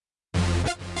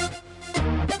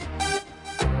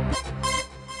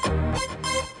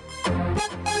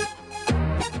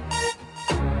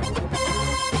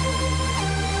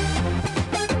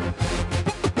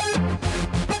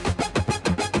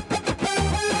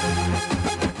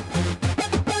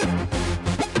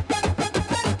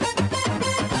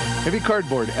Heavy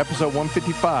Cardboard, episode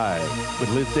 155 with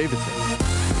Liz Davidson.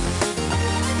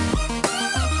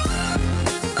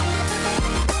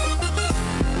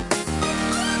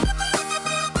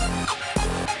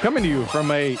 Coming to you from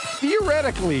a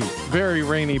theoretically very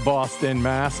rainy Boston,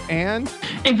 Mass, and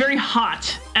a very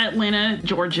hot Atlanta,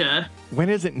 Georgia.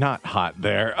 When is it not hot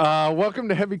there? Welcome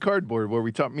to Heavy Cardboard, where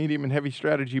we talk medium and heavy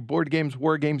strategy, board games,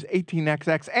 war games,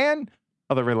 18xx, and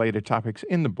other related topics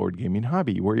in the board gaming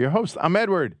hobby. We're your hosts. I'm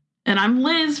Edward. And I'm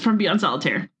Liz from Beyond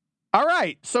Solitaire. All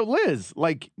right. So, Liz,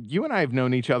 like, you and I have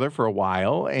known each other for a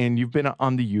while, and you've been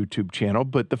on the YouTube channel,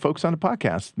 but the folks on the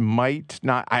podcast might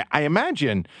not. I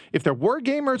imagine if they're war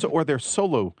gamers or they're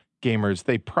solo gamers,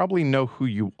 they probably know who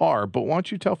you are. But why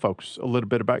don't you tell folks a little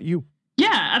bit about you?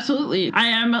 Yeah, absolutely. I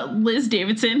am Liz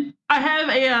Davidson. I have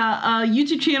a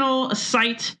YouTube channel, a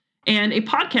site, and a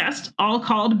podcast all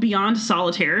called Beyond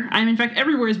Solitaire. I'm, in fact,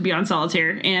 everywhere is Beyond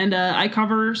Solitaire, and I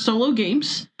cover solo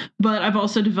games, but I've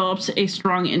also developed a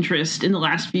strong interest in the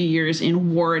last few years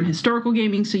in war and historical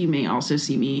gaming, so you may also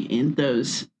see me in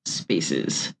those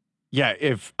spaces. Yeah,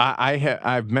 if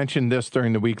I've mentioned this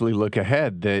during the weekly look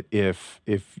ahead, that if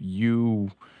you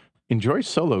enjoy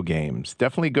solo games,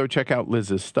 definitely go check out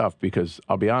Liz's stuff, because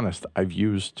I'll be honest, I've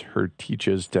used her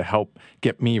teaches to help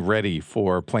get me ready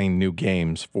for playing new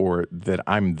games that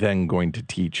I'm then going to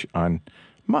teach on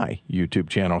my YouTube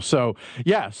channel. So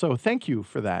yeah, so thank you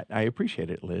for that. I appreciate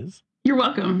it, Liz. You're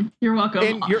welcome. You're welcome.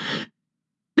 And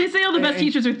they say all the best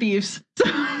teachers are thieves.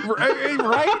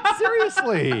 Right?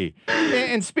 Seriously.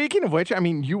 And speaking of which, I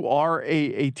mean, you are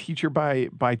a teacher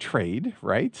by trade,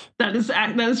 right? That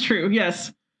is true.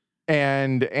 Yes.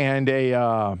 And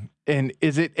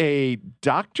is it a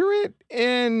doctorate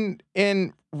in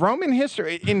Roman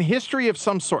history, in history of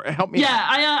some sort? Help me. Yeah,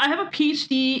 I have a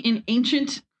PhD in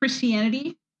ancient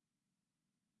Christianity,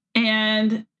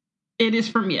 and it is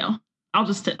from Yale. I'll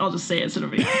just say it instead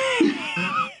of me.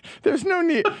 There's no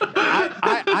need.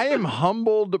 I am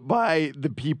humbled by the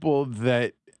people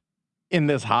that in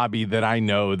this hobby that I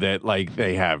know that, like,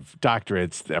 they have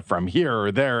doctorates from here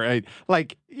or there.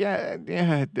 Yeah,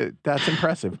 that's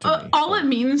impressive to me. All it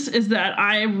means is that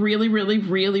I really, really,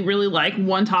 really, really like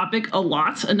one topic a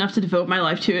lot, enough to devote my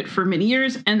life to it for many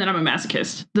years, and then I'm a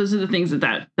masochist. Those are the things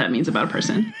that means about a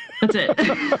person. That's it.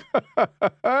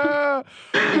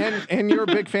 and you're a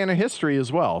big fan of history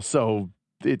as well, so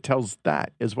it tells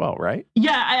that as well, right?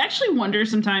 Yeah, I actually wonder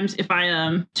sometimes if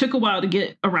I took a while to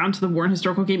get around to the war and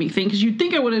historical gaming thing, because you'd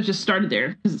think I would have just started there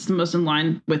because it's the most in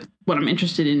line with what I'm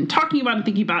interested in talking about and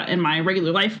thinking about in my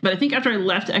regular life. But I think after I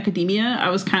left academia,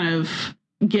 I was kind of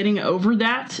getting over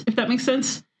that, if that makes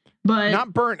sense. But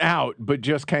not burnt out, but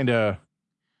just kind of.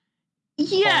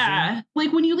 Yeah,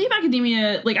 like when you leave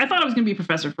academia, like I thought I was going to be a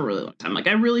professor for a really long time. Like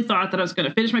I really thought that I was going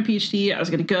to finish my PhD. I was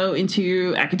going to go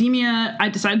into academia. I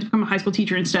decided to become a high school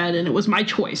teacher instead, and it was my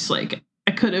choice. Like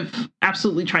I could have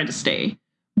absolutely tried to stay,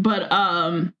 but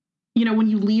when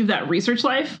you leave that research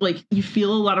life, like you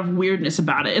feel a lot of weirdness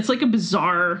about it. It's like a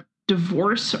bizarre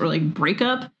divorce or like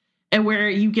breakup, and where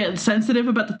you get sensitive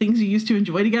about the things you used to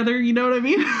enjoy together. You know what I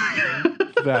mean?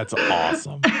 That's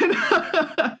awesome.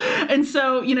 And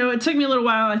so, it took me a little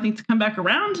while, I think, to come back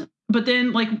around. But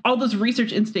then, like, all those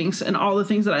research instincts and all the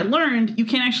things that I learned, you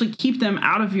can't actually keep them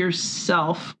out of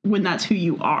yourself when that's who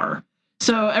you are.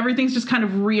 So everything's just kind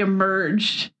of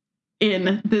reemerged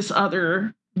in this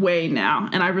other way now.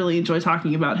 And I really enjoy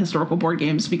talking about historical board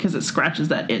games because it scratches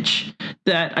that itch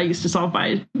that I used to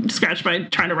scratch by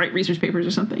trying to write research papers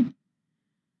or something.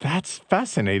 That's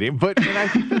fascinating, and I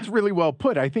think that's really well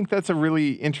put. I think that's a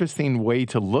really interesting way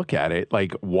to look at it,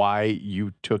 like why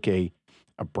you took a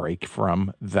break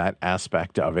from that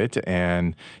aspect of it,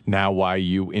 and now why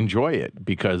you enjoy it,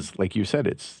 because, like you said,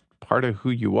 it's part of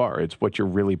who you are. It's what you're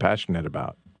really passionate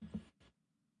about.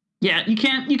 Yeah, you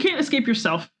can't escape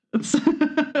yourself.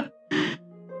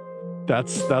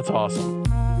 That's awesome.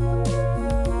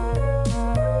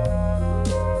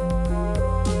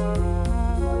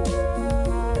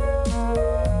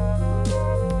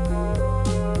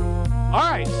 All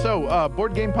right, so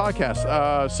board game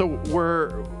podcast. So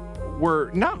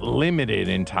we're not limited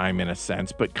in time in a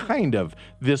sense, but kind of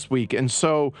this week. And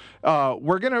so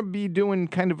we're going to be doing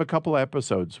kind of a couple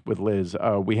episodes with Liz.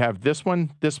 We have this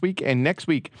one this week, and next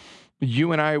week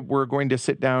you and I were going to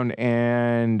sit down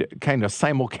and kind of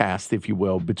simulcast, if you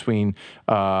will, between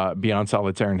Beyond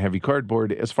Solitaire and Heavy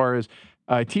Cardboard as far as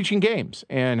teaching games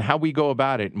and how we go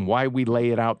about it and why we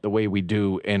lay it out the way we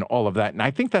do and all of that. And I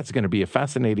think that's going to be a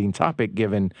fascinating topic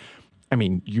given, I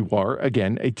mean, you are,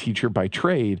 again, a teacher by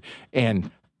trade, and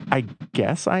I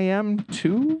guess I am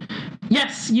too.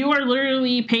 Yes, you are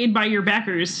literally paid by your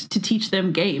backers to teach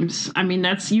them games. I mean,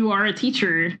 you are a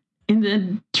teacher in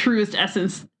the truest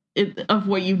essence of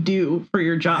what you do for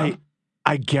your job.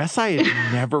 I guess I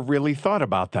had never really thought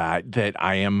about that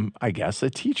I am, I guess, a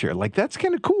teacher. Like, that's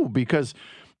kind of cool because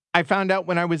I found out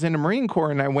when I was in the Marine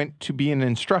Corps and I went to be an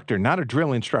instructor, not a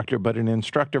drill instructor, but an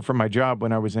instructor for my job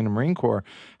when I was in the Marine Corps,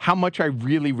 how much I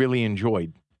really, really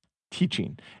enjoyed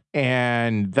teaching.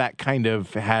 And that kind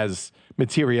of has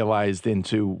materialized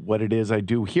into what it is I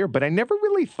do here. But I never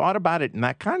really thought about it in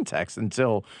that context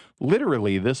until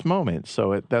literally this moment.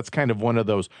 So that's kind of one of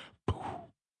those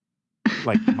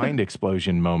like mind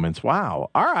explosion moments. Wow.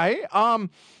 All right.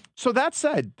 So that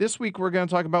said, this week we're going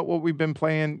to talk about what we've been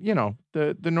playing, you know,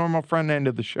 the normal front end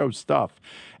of the show stuff.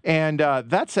 And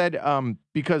that said,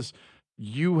 because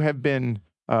you have been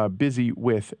busy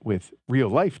with real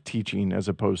life teaching as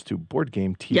opposed to board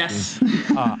game teaching, yes.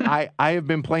 I have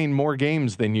been playing more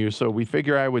games than you. So we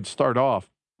figure I would start off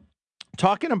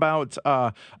talking about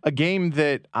a game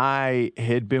that I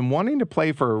had been wanting to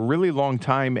play for a really long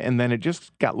time, and then it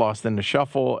just got lost in the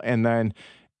shuffle, and then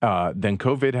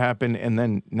COVID happened, and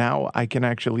then now I can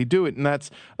actually do it, and that's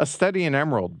A Study in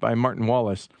Emerald by Martin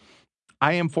Wallace.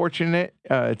 I am fortunate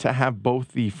to have both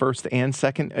the first and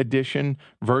second edition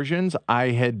versions.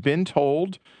 I had been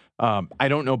told, I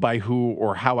don't know by who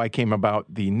or how I came about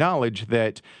the knowledge,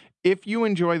 that if you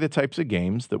enjoy the types of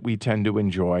games that we tend to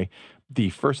enjoy, the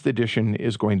first edition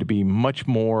is going to be much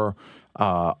more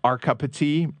our cup of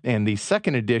tea, and the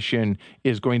second edition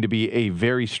is going to be a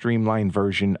very streamlined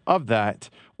version of that,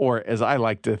 or as I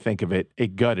like to think of it, a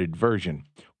gutted version.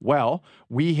 Well,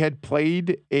 we had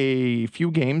played a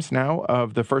few games now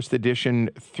of the first edition,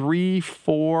 3,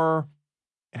 4,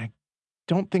 and I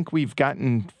don't think we've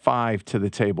gotten 5 to the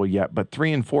table yet, but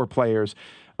 3 and 4 players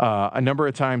a number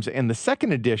of times. And the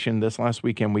second edition this last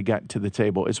weekend we got to the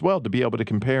table as well to be able to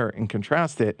compare and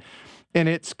contrast it. And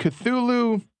it's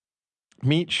Cthulhu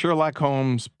meets Sherlock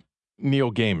Holmes,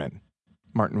 Neil Gaiman,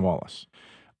 Martin Wallace.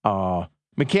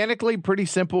 Mechanically, pretty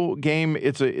simple game.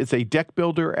 It's a deck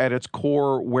builder at its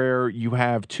core where you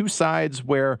have two sides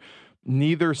where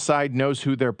neither side knows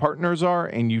who their partners are,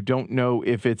 and you don't know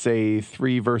if it's a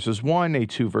 3 versus 1, a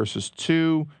 2 versus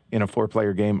 2 in a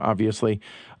 4-player game, obviously.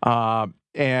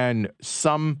 And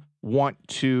some want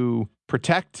to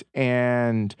protect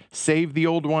and save the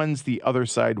old ones. The other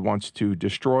side wants to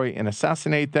destroy and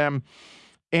assassinate them.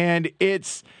 And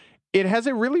it has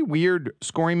a really weird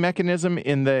scoring mechanism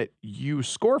in that you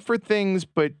score for things,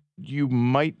 but you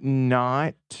might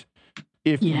not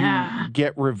if you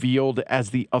get revealed as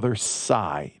the other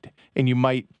side.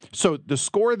 And so the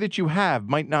score that you have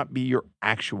might not be your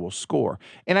actual score.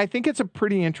 And I think it's a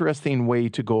pretty interesting way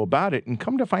to go about it. And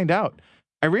come to find out,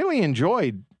 I really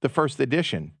enjoyed the first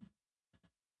edition.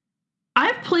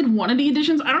 I've played one of the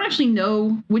editions. I don't actually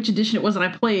know which edition it was that I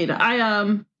played.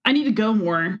 I need to go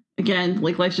more. Again,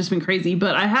 like life's just been crazy,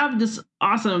 but I have this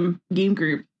awesome game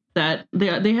group that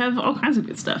they have all kinds of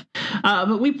good stuff.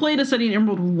 But we played A Study in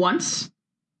Emerald once.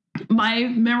 My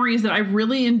memory is that I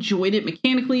really enjoyed it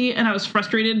mechanically, and I was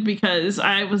frustrated because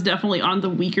I was definitely on the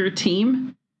weaker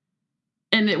team.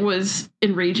 And it was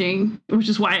enraging, which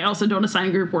is why I also don't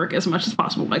assign group work as much as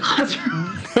possible in my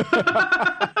classroom.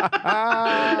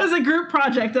 It's a group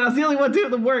project, and I was the only one doing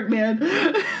the work, man.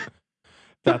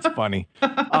 That's funny.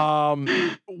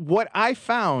 What I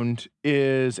found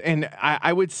is, and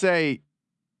I would say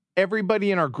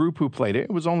everybody in our group who played it,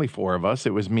 it was only 4 of us.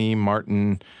 It was me,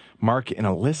 Martin, Mark, and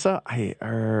Alyssa. It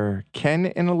was Ken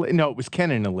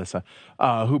and Alyssa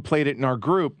who played it in our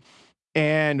group.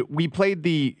 And we played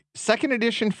the second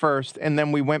edition first, and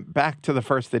then we went back to the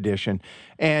first edition.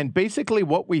 And basically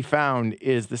what we found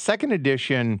is the second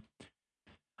edition,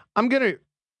 I'm going to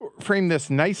frame this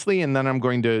nicely, and then I'm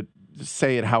going to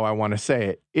say it how I want to say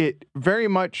it. It very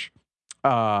much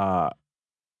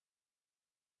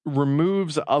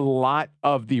removes a lot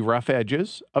of the rough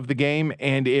edges of the game,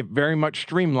 and it very much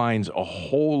streamlines a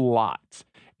whole lot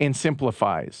and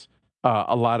simplifies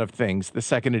a lot of things, the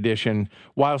second edition,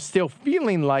 while still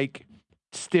feeling like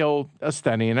still A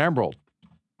Study in Emerald.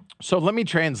 So let me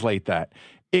translate that.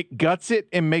 It guts it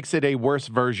and makes it a worse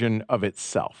version of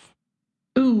itself.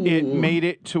 Ooh. It made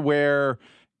it to where,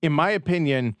 in my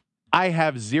opinion, I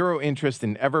have zero interest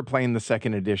in ever playing the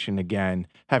second edition again,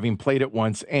 having played it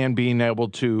once and being able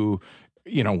to,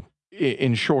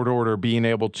 in short order, being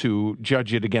able to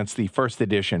judge it against the first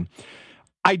edition.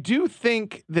 I do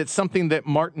think that something that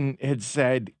Martin had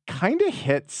said kind of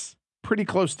hits pretty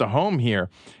close to home here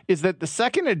is that the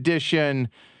second edition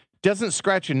doesn't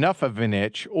scratch enough of an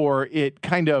itch, or it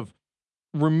kind of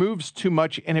removes too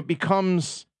much and it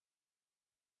becomes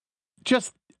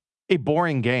just a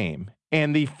boring game.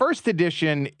 And the first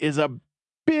edition is a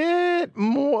bit bit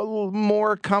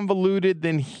more convoluted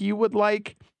than he would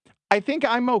like. I think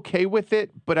I'm okay with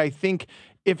it, but I think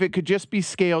if it could just be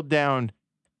scaled down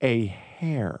a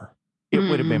hair, it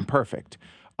would have been perfect.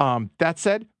 That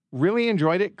said, really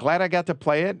enjoyed it. Glad I got to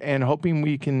play it, and hoping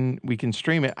we can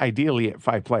stream it ideally at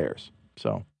 5 players.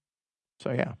 So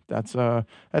yeah, that's a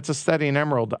Steady and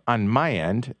Emerald on my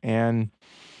end, and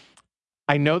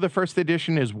I know the first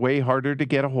edition is way harder to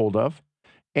get a hold of,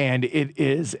 and it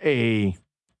is a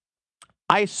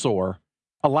eyesore.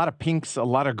 A lot of pinks, a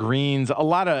lot of greens, a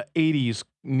lot of 80s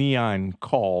neon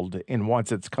called and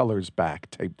wants its colors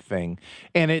back type thing.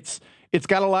 And it's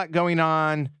got a lot going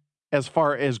on as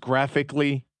far as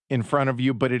graphically in front of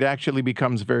you, but it actually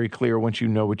becomes very clear once you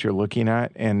know what you're looking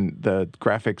at and the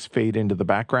graphics fade into the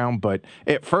background. But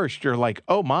at first you're like,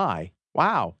 oh my,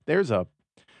 wow, there's a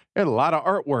lot of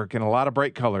artwork and a lot of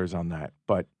bright colors on that.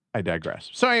 But I digress.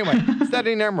 So anyway,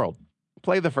 Steady and Emerald.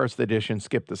 Play the first edition,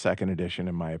 skip the second edition,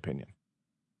 in my opinion.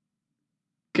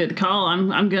 Good call.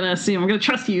 I'm gonna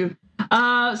trust you.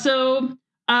 The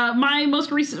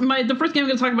first game I'm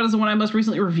gonna talk about is the one I most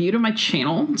recently reviewed on my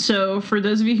channel. So for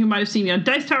those of you who might have seen me on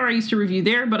Dice Tower, I used to review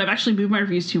there, but I've actually moved my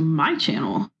reviews to my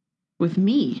channel with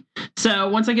me. So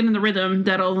once I get in the rhythm,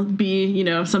 that'll be,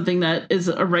 something that is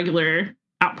a regular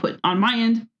output on my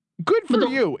end. Good for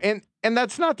you. And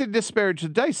that's not to disparage the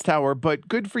Dice Tower, but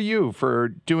good for you for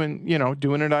doing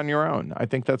it on your own. I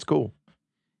think that's cool.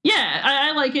 Yeah,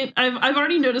 I like it. I've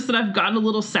already noticed that I've gotten a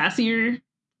little sassier.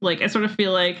 Like, I sort of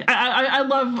feel like I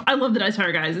love the Dice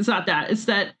Tower guys. It's not that. It's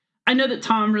that I know that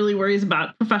Tom really worries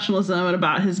about professionalism and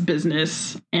about his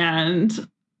business, and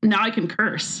now I can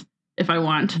curse if I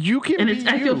want. You can, and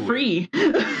I feel free.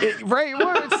 Right?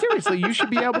 Well, seriously, you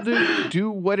should be able to do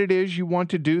what it is you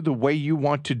want to do the way you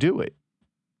want to do it.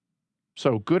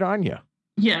 So good on you.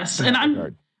 Yes, and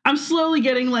I'm slowly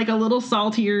getting like a little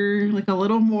saltier, like a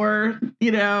little more,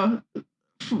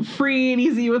 free and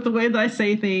easy with the way that I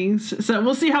say things. So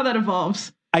we'll see how that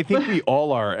evolves. I think we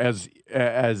all are as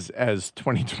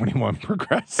 2021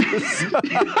 progresses. Guys,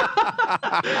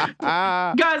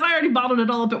 I already bottled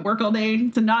it all up at work all day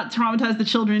to not traumatize the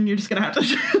children. You're just gonna have to.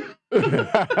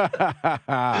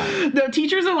 No,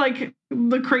 teachers are like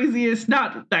the craziest.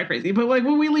 Not that crazy, but like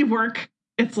when we leave work,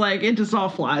 it's like it just all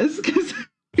flies because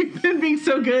we've been being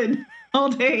so good all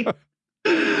day.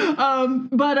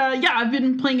 I've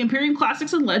been playing Imperium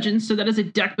Classics and Legends. So that is a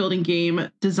deck building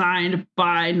game designed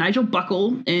by Nigel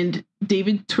Buckle and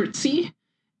David Turtzi.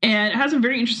 And it has a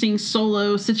very interesting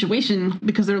solo situation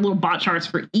because there are little bot charts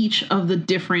for each of the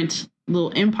different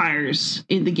little empires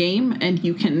in the game. And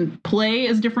you can play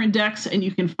as different decks and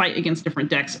you can fight against different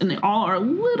decks. And they all are a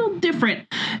little different.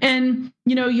 And,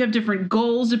 you have different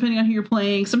goals depending on who you're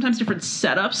playing. Sometimes different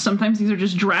setups. Sometimes these are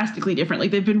just drastically different. Like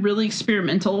they've been really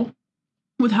experimental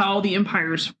with how the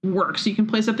empires work. So you can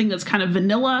play something that's kind of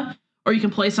vanilla, or you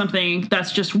can play something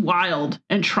that's just wild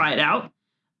and try it out.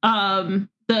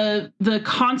 The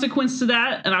consequence to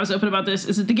that, and I was open about this,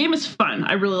 is that the game is fun.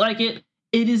 I really like it.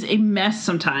 It is a mess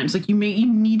sometimes. Like you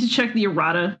need to check the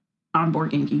errata on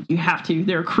Board Game Geek. You have to.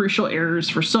 There are crucial errors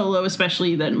for solo,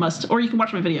 especially that must, or you can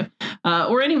watch my video,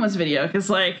 or anyone's video,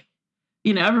 because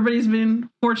everybody's been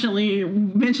fortunately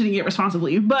mentioning it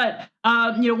responsibly. But,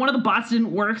 one of the bots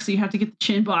didn't work, so you have to get the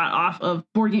Chin bot off of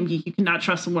Board Game Geek. You cannot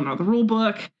trust someone on the rule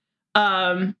book.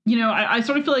 I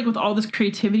sort of feel like with all this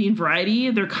creativity and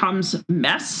variety, there comes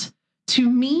mess. To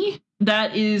me,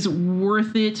 that is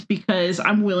worth it because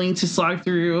I'm willing to slog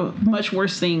through much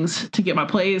worse things to get my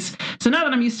plays. So now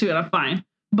that I'm used to it, I'm fine.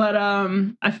 But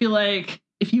I feel like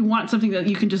if you want something that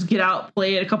you can just get out,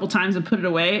 play it a couple times and put it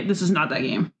away, this is not that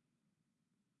game.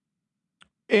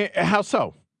 How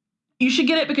so? You should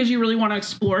get it because you really want to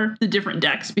explore the different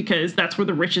decks because that's where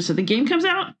the richness of the game comes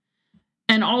out.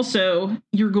 And also,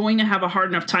 you're going to have a hard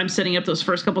enough time setting up those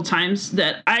first couple times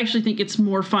that I actually think it's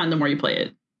more fun the more you play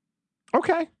it.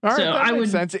 Okay. All right. So that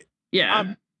makes sense.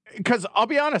 Yeah. Because I'll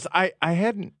be honest, I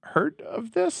hadn't heard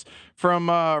of this from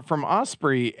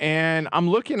Osprey, and I'm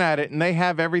looking at it, and they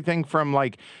have everything from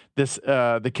like this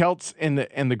the Celts and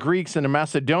the Greeks and the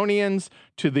Macedonians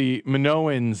to the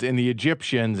Minoans and the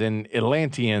Egyptians and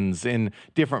Atlanteans and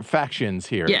different factions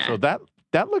here. Yeah. So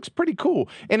that looks pretty cool,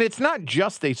 and it's not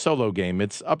just a solo game;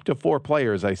 it's up to 4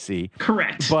 players. I see.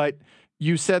 Correct. But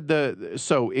you said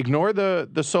so ignore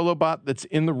the solo bot that's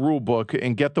in the rule book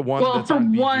and get the one that's on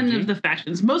BGG. For one of the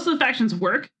factions. Most of the factions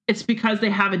work. It's because they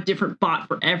have a different bot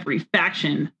for every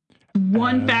faction.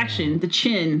 One faction, the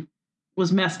Chin,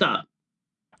 was messed up.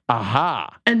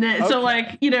 Aha. And then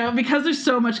because there's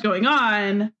so much going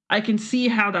on, I can see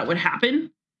how that would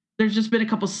happen. There's just been a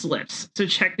couple slips. So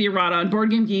check the errata on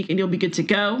Board Game Geek and you'll be good to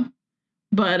go.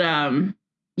 But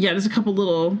yeah, there's a couple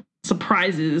little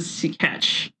surprises to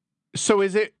catch. So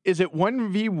is it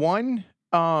 1v1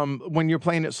 when you're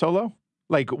playing it solo?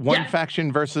 Like one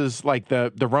faction versus like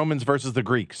the Romans versus the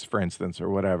Greeks, for instance, or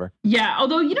whatever. Yeah,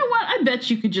 although you know what? I bet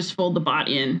you could just fold the bot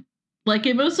in. Like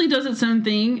it mostly does its own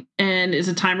thing and is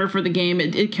a timer for the game.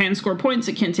 It can score points.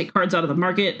 It can take cards out of the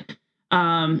market.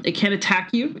 It can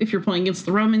attack you if you're playing against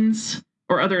the Romans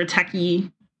or other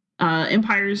attacky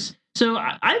empires. So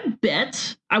I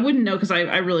bet, I wouldn't know because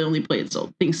I really only played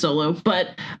things solo,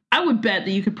 but I would bet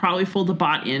that you could probably fold the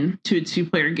bot in to a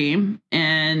 2-player game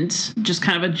and just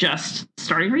kind of adjust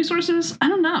starting resources. I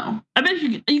don't know. I bet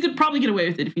you could probably get away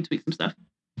with it if you tweak some stuff.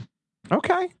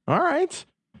 Okay. All right.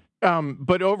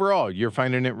 But overall, you're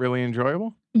finding it really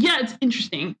enjoyable? Yeah, it's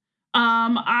interesting.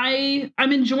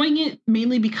 I'm enjoying it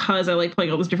mainly because I like playing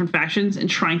all those different factions and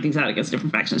trying things out against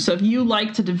different factions. So if you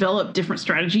like to develop different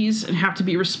strategies and have to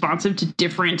be responsive to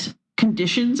different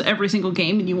conditions every single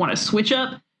game and you want to switch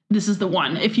up, this is the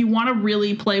one. If you want to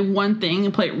really play one thing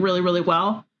and play it really, really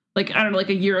well, like, I don't know, like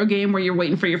a Euro game where you're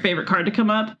waiting for your favorite card to come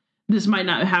up, this might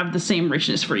not have the same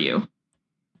richness for you.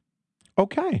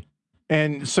 Okay.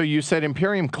 And so you said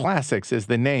Imperium Classics is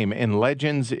the name and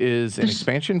Legends is an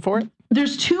expansion for it?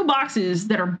 There's 2 boxes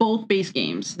that are both base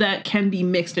games that can be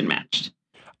mixed and matched.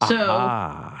 So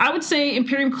I would say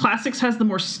Imperium Classics has the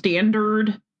more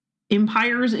standard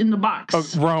empires in the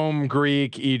box. Rome,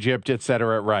 Greek, Egypt,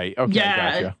 etc. Right. Okay,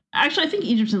 yeah, gotcha. Actually, I think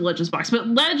Egypt's in the Legends box, but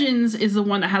Legends is the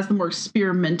one that has the more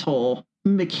experimental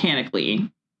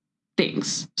mechanically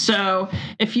things. So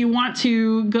if you want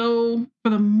to go for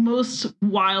the most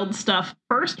wild stuff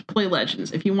first, play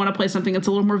Legends. If you want to play something that's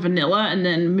a little more vanilla and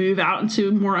then move out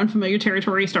into more unfamiliar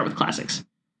territory, start with Classics.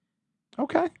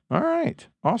 Okay. All right.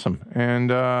 Awesome.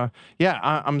 And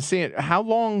I'm seeing, how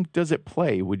long does it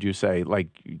play, would you say, like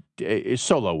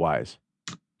solo wise?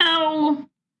 Oh,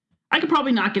 I could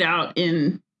probably knock it out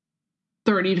in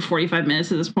 30 to 45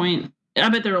 minutes at this point. I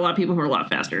bet there are a lot of people who are a lot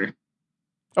faster.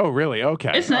 Oh, really? Okay.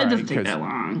 It doesn't take that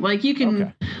long. Like you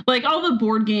can, like all the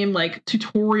board game like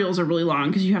tutorials are really long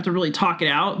because you have to really talk it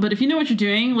out. But if you know what you're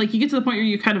doing, like you get to the point where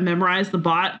you kind of memorize the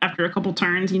bot after a couple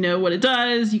turns, you know what it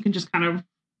does. You can just kind of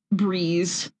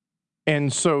breeze.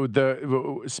 And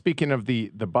so speaking of the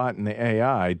bot and the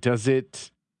AI, is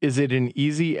it an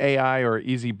easy AI or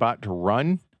easy bot to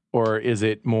run, or is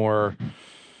it more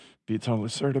Vital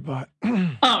Lacerda bot?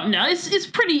 Oh no, it's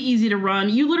pretty easy to run.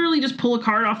 You literally just pull a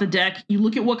card off the deck. You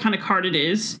look at what kind of card it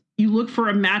is. You look for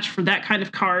a match for that kind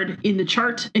of card in the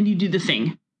chart, and you do the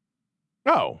thing.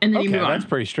 Oh, and then okay, you move on. That's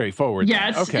pretty straightforward. Yeah,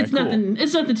 it's cool. Nothing.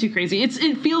 It's nothing too crazy.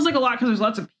 It feels like a lot because there's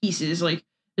lots of pieces. Like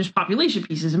there's population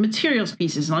pieces and materials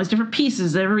pieces and all these different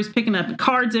pieces that everybody's picking up.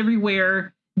 Cards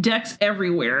everywhere, decks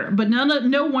everywhere, but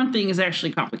no one thing is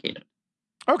actually complicated.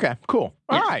 Okay, cool.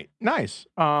 All right, nice.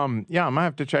 Yeah, I'm gonna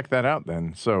have to check that out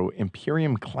then. So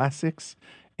Imperium Classics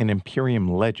and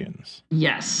Imperium Legends.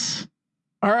 Yes.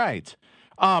 All right.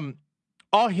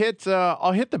 I'll hit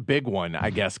the big one, I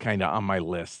guess, kind of on my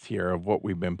list here of what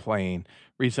we've been playing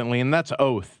recently, and that's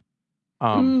Oath.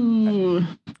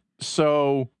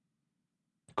 So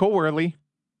Cole Wehrle,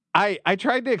 I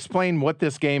tried to explain what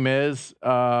this game is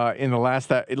in the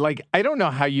last I don't know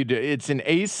how you do. It's an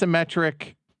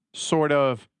asymmetric sort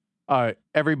of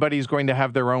everybody's going to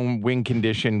have their own win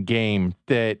condition game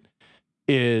that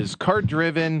is card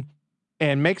driven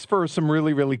and makes for some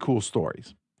really, really cool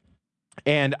stories.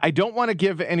 And I don't want to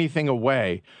give anything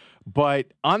away, but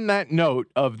on that note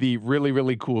of the really,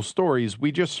 really cool stories,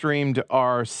 we just streamed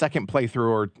our second playthrough,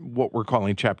 or what we're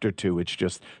calling Chapter 2. It's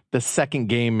just the second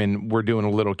game, and we're doing a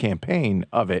little campaign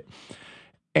of it.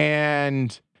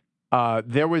 And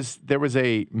there was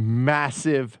a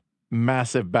massive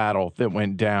battle that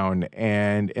went down,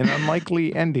 and an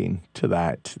unlikely ending to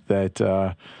that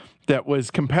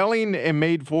was compelling and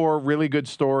made for a really good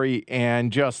story.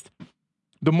 And just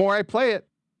the more I play it,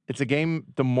 it's a game,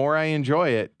 the more I enjoy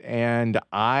it. And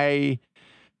I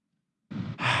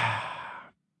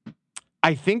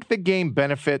think the game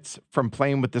benefits from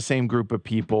playing with the same group of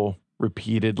people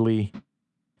repeatedly.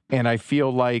 And I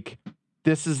feel like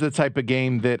this is the type of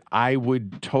game that I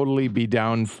would totally be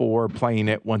down for playing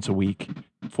it once a week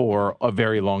for a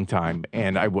very long time.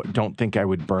 And I don't think I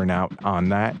would burn out on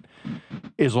that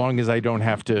as long as I don't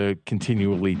have to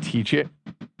continually teach it.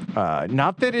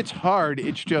 Not that it's hard.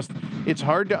 It's just, it's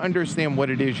hard to understand what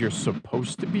it is you're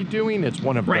supposed to be doing. It's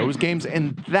one of those games.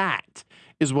 And that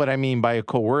is what I mean by a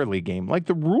Cole Wehrle game. Like,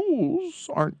 the rules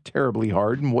aren't terribly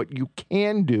hard, and what you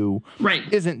can do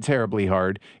isn't terribly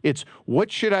hard. It's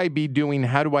what should I be doing?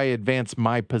 How do I advance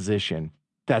my position?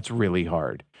 That's really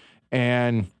hard.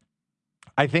 And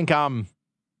I think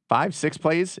 5-6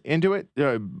 plays into it.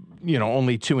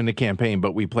 Only 2 in the campaign,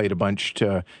 but we played a bunch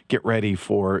to get ready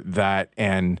for that.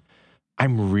 And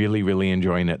I'm really, really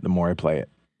enjoying it the more I play it.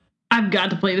 I've got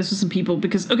to play this with some people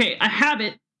because, okay, I have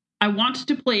it. I want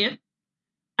to play it.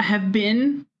 I have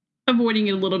been avoiding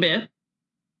it a little bit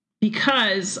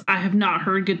because I have not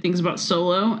heard good things about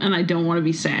Solo, and I don't want to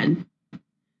be sad.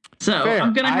 So Fair.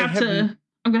 I'm gonna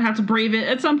have to brave it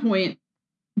at some point,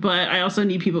 but I also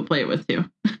need people to play it with too.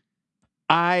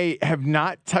 I have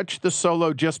not touched the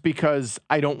Solo just because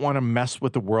I don't want to mess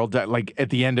with the world that, like, at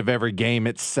the end of every game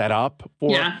it's set up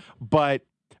for. Yeah. But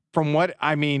from what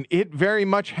I mean, it very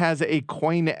much has a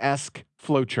coin-esque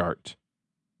flowchart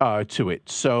to it.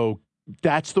 So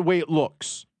that's the way it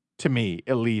looks to me,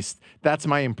 at least. That's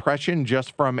my impression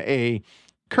just from a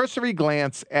cursory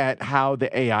glance at how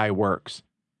the AI works.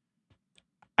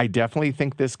 I definitely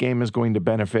think this game is going to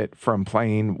benefit from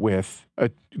playing with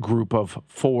a group of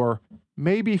 4,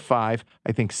 maybe 5.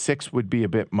 I think 6 would be a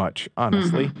bit much,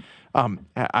 honestly.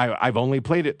 I've only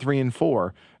played it 3 and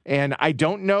 4, and I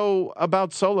don't know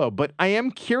about Solo, but I am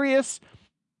curious,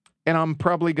 and I'm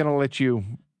probably going to let you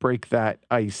break that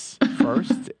ice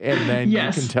first, and then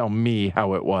Yes. you can tell me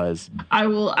how it was. I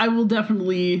will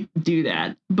definitely do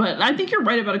that. But I think you're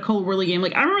right about a Cole Whirly game.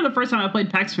 Like, I remember the first time I played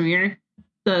PAX Premier,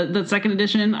 the second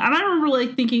edition, and I remember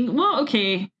like thinking, well,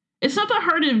 okay, it's not that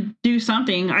hard to do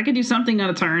something. I could do something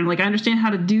on a turn. Like, I understand how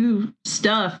to do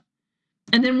stuff.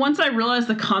 And then once I realized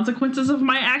the consequences of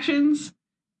my actions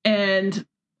and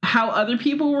how other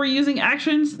people were using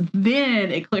actions,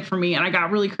 then it clicked for me, and I got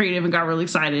really creative and got really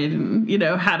excited and,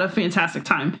 had a fantastic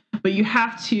time. But you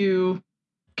have to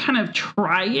kind of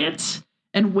try it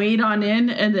and wait on in,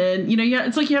 and then,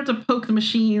 it's like you have to poke the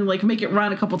machine, like make it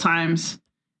run a couple times,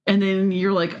 and then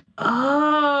you're like,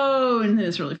 oh, and then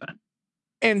it's really fun.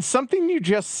 And something you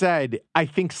just said, I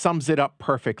think sums it up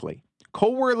perfectly.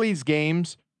 Cole Whirly's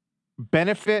games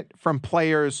benefit from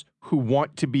players who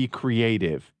want to be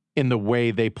creative in the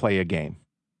way they play a game.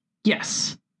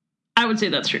 Yes, I would say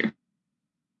that's true.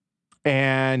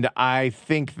 And I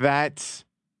think that's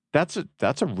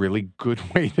a really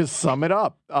good way to sum it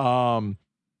up.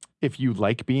 If you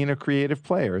like being a creative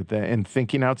player and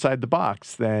thinking outside the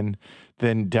box, then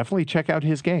definitely check out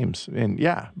his games. And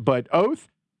yeah, but Oath,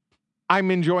 I'm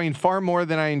enjoying far more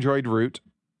than I enjoyed Root.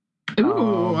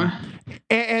 Ooh.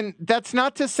 And that's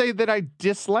not to say that I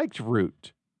disliked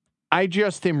Root. I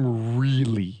just am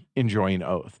really enjoying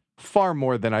Oath far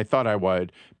more than I thought I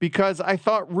would, because I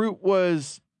thought Root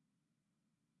was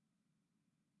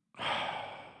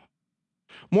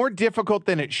more difficult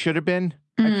than it should have been,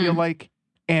 I feel like.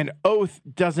 And Oath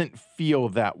doesn't feel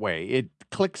that way. It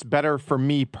clicks better for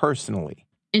me personally.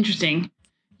 Interesting.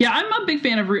 Yeah, I'm a big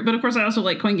fan of Root, but of course I also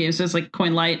like coin games, so it's like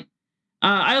Coin Light.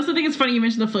 I also think it's funny you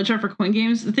mentioned the flowchart for coin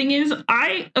games. The thing is,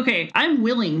 I'm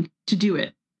willing to do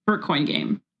it for a coin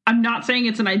game. I'm not saying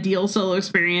it's an ideal solo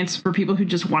experience for people who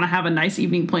just want to have a nice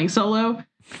evening playing solo.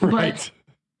 Right. But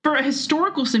for a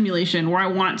historical simulation where I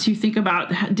want to think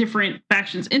about different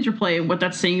factions interplay, what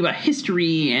that's saying about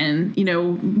history and,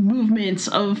 movements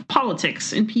of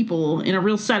politics and people in a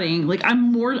real setting, like I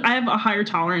have a higher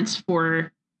tolerance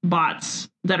for bots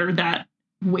that are that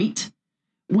weight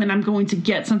when I'm going to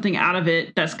get something out of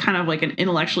it that's kind of like an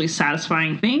intellectually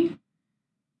satisfying thing.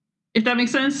 If that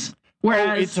makes sense.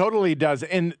 Whereas, it totally does.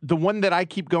 And the one that I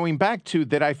keep going back to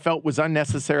that I felt was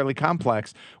unnecessarily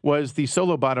complex was the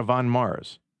solo bot of On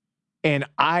Mars. And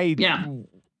I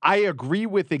agree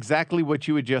with exactly what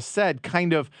you had just said.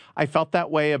 Kind of, I felt that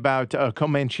way about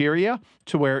Comancheria,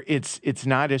 to where it's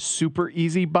not a super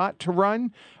easy bot to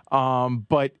run,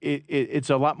 but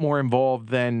it's a lot more involved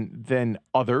than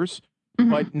others,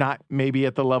 but not maybe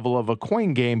at the level of a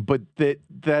coin game. But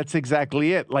that's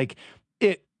exactly it. Like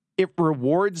it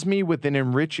rewards me with it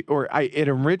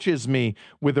enriches me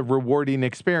with a rewarding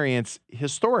experience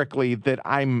historically that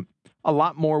I'm a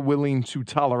lot more willing to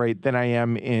tolerate than I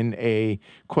am in a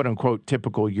quote unquote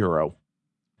typical Euro.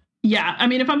 Yeah. I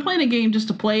mean, if I'm playing a game just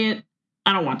to play it,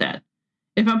 I don't want that.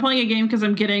 If I'm playing a game because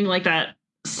I'm getting like that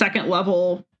second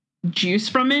level juice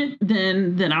from it,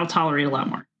 then I'll tolerate a lot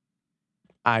more.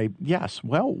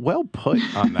 Well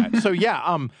put on that. So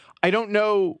yeah, I don't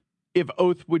know if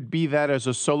Oath would be that as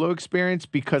a solo experience,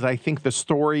 because I think the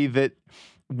story that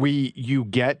you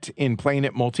get in playing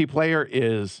it multiplayer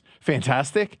is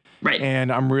fantastic. Right.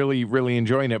 And I'm really, really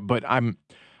enjoying it. But I'm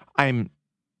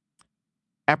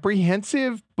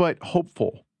apprehensive but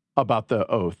hopeful about the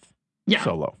Oath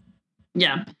solo.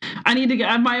 Yeah. I need to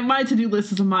get my to-do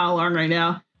list is a mile long right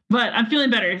now. But I'm feeling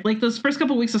better. Like those first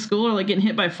couple of weeks of school are like getting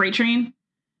hit by a freight train.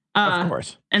 Of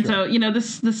course. And so,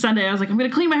 this Sunday I was like, I'm going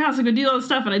to clean my house. I'm going to do all this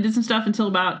stuff. And I did some stuff until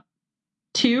about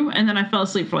 2, and then I fell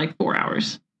asleep for like 4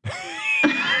 hours.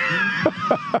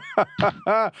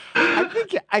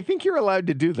 I think you're allowed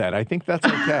to do that. I think that's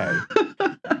okay.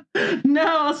 No,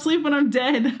 I'll sleep when I'm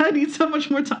dead. I need so much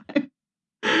more time.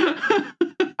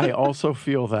 I also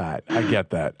feel that. I get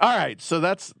that. All right, so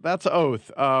that's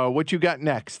Oath. What you got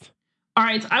next? All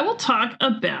right, I will talk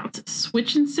about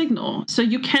Switch and Signal. So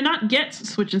you cannot get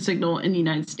Switch and Signal in the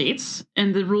United States,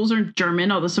 and the rules are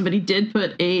German, although somebody did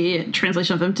put a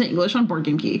translation of them to English on Board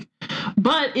Game Geek.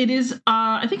 But it is,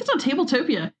 I think it's on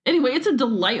Tabletopia. Anyway, it's a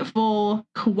delightful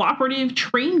cooperative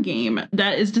train game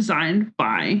that is designed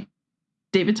by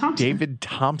David Thompson. David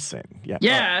Thompson. Yeah.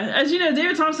 Yeah. As you know,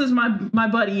 David Thompson is my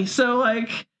buddy. So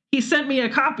like he sent me a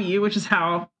copy, which is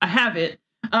how I have it.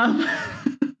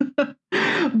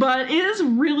 But it is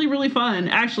really, really fun.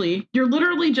 Actually, you're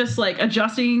literally just like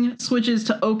adjusting switches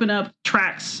to open up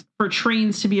tracks for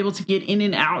trains to be able to get in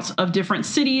and out of different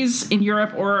cities in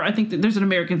Europe, or I think that there's an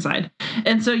American side.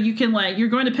 And so you can like, you're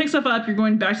going to pick stuff up, you're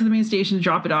going back to the main station to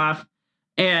drop it off.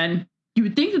 And you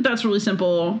would think that that's really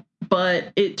simple,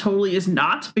 but it totally is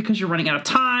not, because you're running out of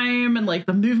time, and like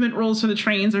the movement rules for the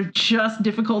trains are just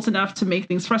difficult enough to make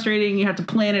things frustrating. You have to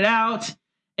plan it out.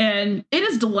 And it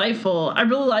is delightful. I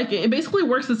really like it. It basically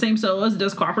works the same solo as it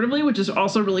does cooperatively, which is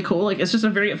also really cool. Like, it's just a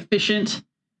very efficient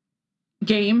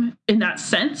game in that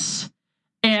sense.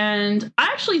 And I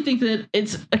actually think that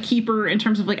it's a keeper in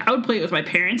terms of like, I would play it with my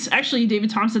parents. Actually,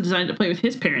 David Thompson designed to play with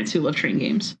his parents who love train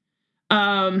games.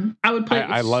 I would play.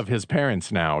 I love his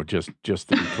parents now. Just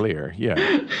to be clear, yeah.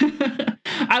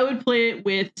 I would play it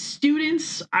with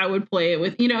students. I would play it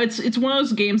with, it's one of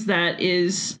those games that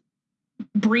is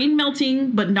brain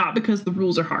melting, but not because the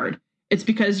rules are hard. It's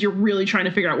because you're really trying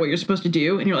to figure out what you're supposed to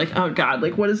do, and you're like, oh god,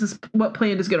 like what is this? What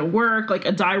plan is going to work? Like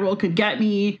a die roll could get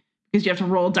me, because you have to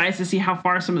roll dice to see how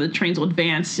far some of the trains will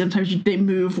advance. Sometimes they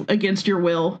move against your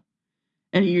will,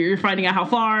 and you're finding out how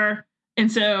far.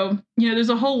 And so, there's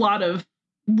a whole lot of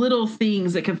little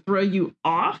things that can throw you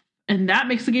off, and that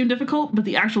makes the game difficult, but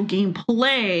the actual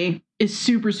gameplay is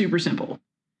super, super simple.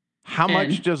 How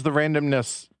much does the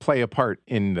randomness play a part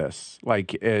in this?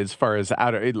 Like, as far as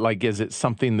is it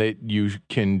something that you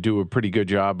can do a pretty good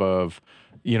job of,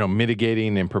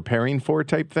 mitigating and preparing for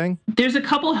type thing? There's a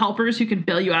couple helpers who can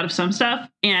bail you out of some stuff.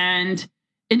 And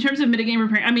in terms of mitigating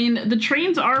preparing, I mean, the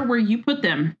trains are where you put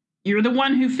them. You're the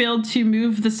one who failed to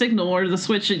move the signal or the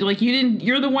switch. Like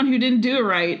you're the one who didn't do it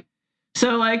right.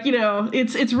 So like,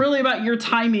 it's really about your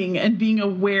timing and being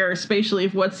aware spatially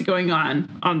of what's going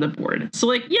on the board. So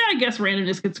like, yeah, I guess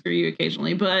randomness could screw you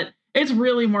occasionally, but it's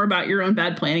really more about your own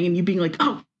bad planning and you being like,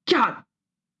 oh god,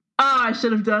 I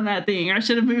should have done that thing. I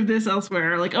should have moved this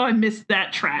elsewhere. Like, oh, I missed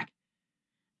that track.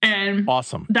 And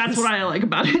awesome. That's what I like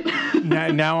about it.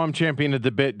 now I'm championing at the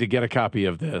bit to get a copy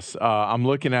of this. I'm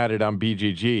looking at it on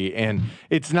BGG, and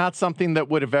it's not something that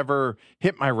would have ever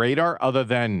hit my radar other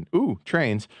than,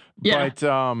 trains. Yeah.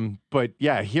 But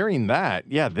yeah, hearing that,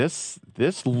 yeah, this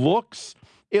looks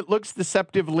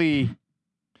deceptively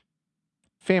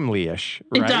family-ish,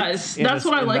 right? It does. That's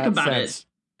what I like about it.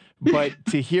 But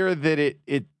to hear that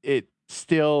it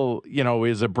still,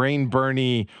 is a brain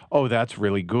burny, oh, that's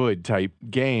really good type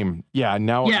game. Yeah,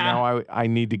 now I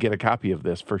need to get a copy of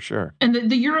this for sure. And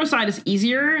the Euro side is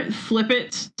easier. Flip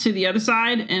it to the other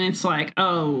side, and it's like,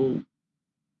 oh,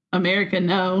 America,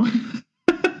 no.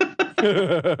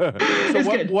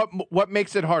 So what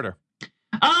makes it harder?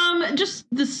 Just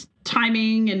this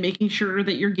timing and making sure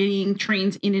that you're getting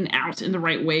trains in and out in the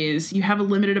right ways. You have a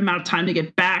limited amount of time to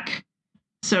get back.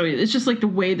 So it's just like the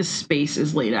way the space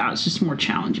is laid out. It's just more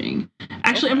challenging.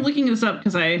 Actually, okay. I'm looking this up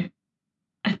because I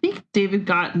think David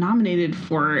got nominated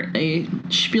for a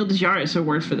Spiel des Jahres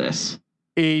award for this.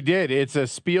 He did. It's a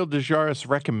Spiel des Jahres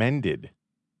recommended.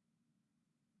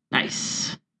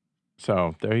 Nice.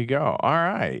 So there you go. All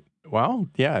right. Well,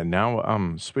 yeah.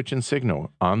 Now, Switch and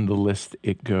Signal on the list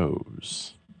it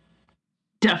goes.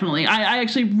 Definitely. I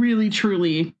actually really,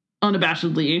 truly,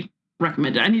 unabashedly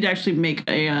recommend it. I need to actually make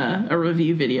a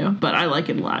review video, but I like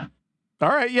it a lot. All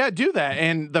right, yeah, do that.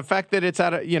 And the fact that it's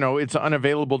it's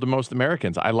unavailable to most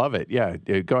Americans, I love it. Yeah,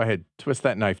 go ahead, twist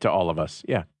that knife to all of us.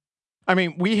 Yeah, I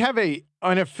mean, we have a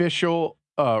unofficial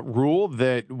rule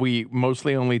that we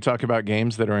mostly only talk about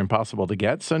games that are impossible to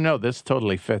get. So no, this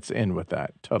totally fits in with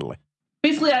that. Totally.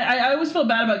 Basically, I always feel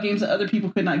bad about games that other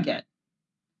people could not get.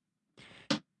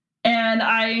 And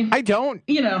I don't,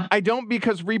 I don't,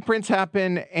 because reprints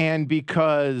happen and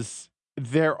because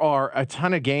there are a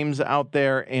ton of games out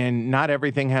there and not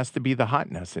everything has to be the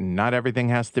hotness and not everything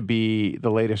has to be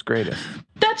the latest, greatest.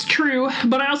 That's true.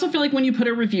 But I also feel like when you put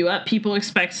a review up, people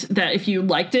expect that if you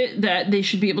liked it, that they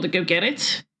should be able to go get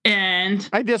it. And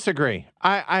I disagree.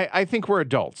 I think we're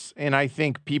adults, and I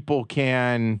think people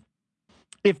can,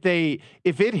 if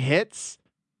it hits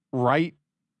right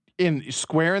in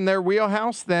square in their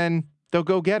wheelhouse, then they'll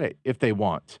go get it if they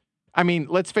want. I mean,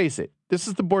 let's face it. This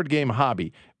is the board game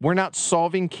hobby. We're not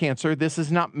solving cancer. This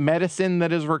is not medicine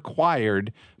that is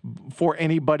required for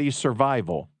anybody's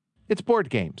survival. It's board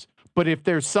games. But if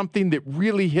there's something that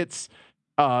really hits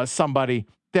somebody,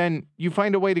 then you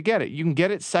find a way to get it. You can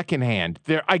get it secondhand.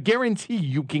 I guarantee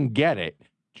you can get it.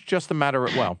 It's just a matter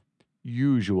of, well,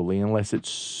 usually, unless it's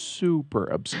super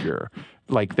obscure,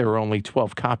 like there are only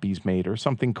 12 copies made or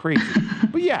something crazy.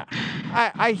 But yeah,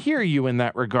 I hear you in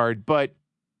that regard. But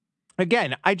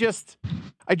again, I just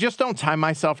don't tie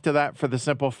myself to that for the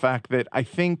simple fact that I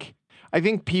think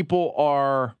people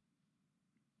are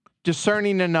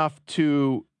discerning enough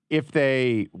to, if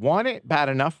they want it bad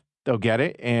enough, they'll get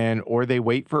it, or they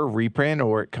wait for a reprint,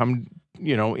 or it come,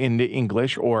 into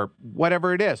English or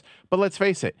whatever it is. But let's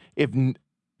face it, if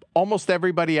almost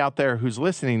everybody out there who's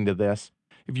listening to this,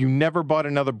 if you never bought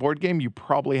another board game, you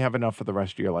probably have enough for the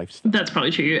rest of your life still. That's probably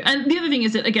true. And the other thing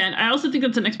is that, again, I also think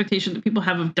that's an expectation that people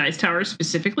have of Dice Tower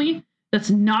specifically.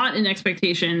 That's not an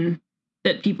expectation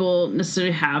that people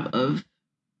necessarily have of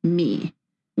me,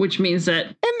 which means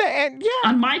that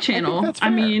on my channel, I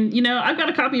mean, I've got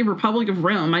a copy of Republic of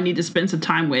Rome I need to spend some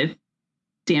time with.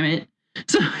 Damn it.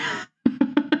 So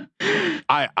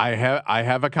I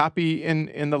have a copy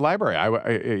in the library.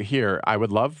 I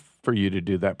would love for you to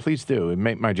do that. Please do. It'd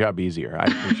make my job easier. I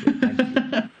appreciate it.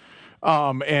 Thank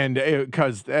you. And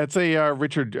because that's a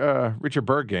Richard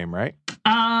Berg game, right?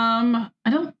 I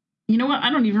don't. You know what? I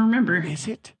don't even remember. Is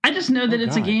it? I just know that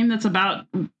it's a game that's about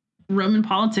Roman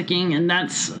politicking, and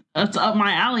that's up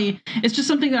my alley. It's just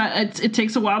something that it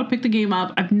takes a while to pick the game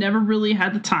up. I've never really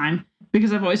had the time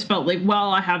because I've always felt like, well,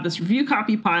 I have this review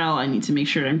copy pile. I need to make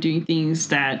sure I'm doing things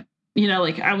that,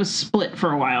 like I was split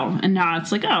for a while, and now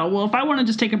it's like, oh, well, if I want to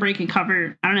just take a break and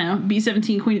cover, I don't know,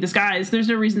 B-17 Queen of the Skies, there's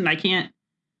no reason I can't.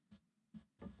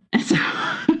 And so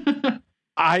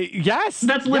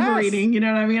that's liberating. Yes. You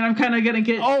know what I mean? I'm kind of going to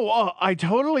get. I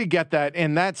totally get that.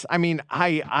 And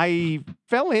I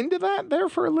fell into that there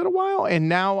for a little while, and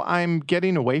now I'm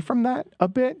getting away from that a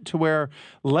bit to where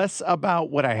less about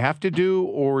what I have to do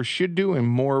or should do and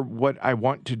more what I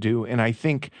want to do. And I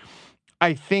think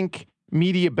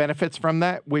media benefits from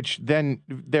that, which then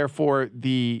therefore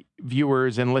the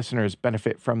viewers and listeners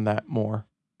benefit from that more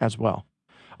as well.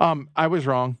 I was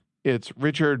wrong. It's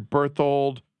Richard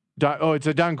Berthold. It's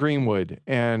a Don Greenwood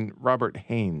and Robert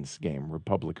Haynes game,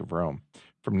 Republic of Rome,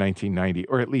 from 1990,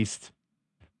 or at least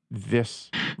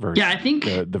this version. Yeah, I think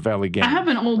the Valley game. I have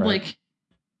an old I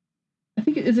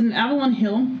think is it an Avalon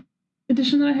Hill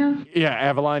edition that I have? Yeah,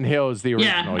 Avalon Hill is the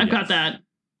original. Yeah, I've got that.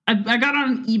 I got it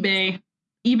on eBay.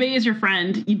 eBay is your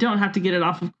friend. You don't have to get it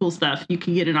off of Cool Stuff. You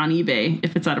can get it on eBay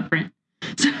if it's out of print.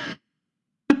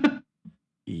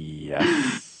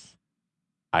 Yes.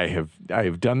 I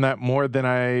have done that more than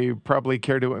I probably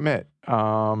care to admit.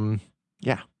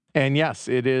 Yeah. And yes,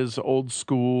 it is old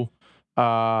school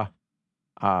Avalon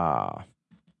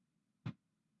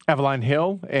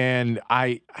Hill, and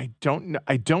I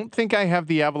don't think I have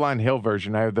the Avalon Hill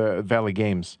version. I have the Valley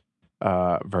Games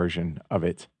version of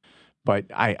it. But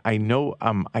I know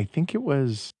I think it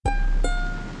was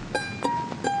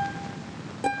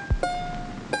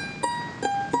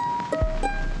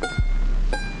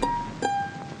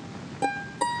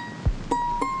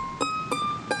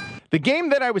the game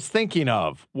that I was thinking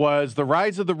of was The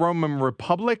Rise of the Roman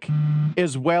Republic,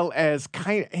 as well as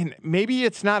and maybe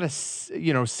it's not a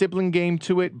sibling game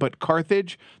to it, but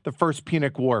Carthage, the First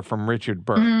Punic War from Richard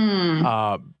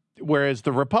Berg. Whereas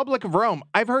the Republic of Rome,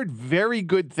 I've heard very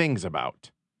good things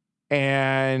about,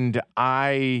 and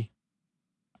I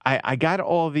got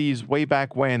all these way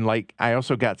back when. Like I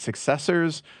also got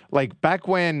successors, like back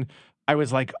when I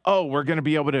was like, oh, we're gonna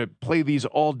be able to play these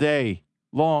all day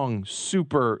long,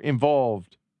 super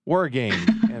involved war games,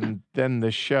 and then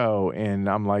the show, and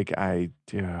I'm like, when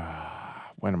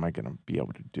am I going to be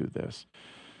able to do this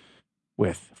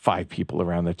with 5 people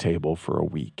around the table for a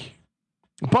week?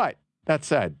 But that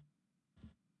said,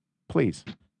 please,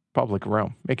 Republic of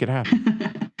Rome, make it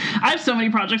happen. I have so many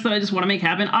projects that I just want to make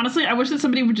happen. Honestly, I wish that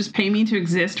somebody would just pay me to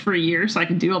exist for a year so I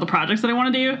could do all the projects that I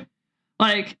want to do.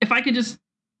 Like, if I could just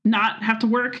not have to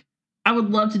work, I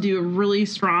would love to do a really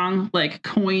strong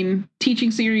coin teaching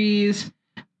series.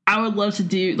 I would love to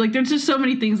do there's just so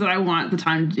many things that I want the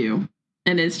time to do.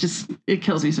 And it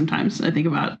kills me sometimes. I think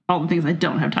about all the things I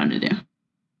don't have time to do.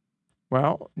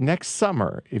 Well, next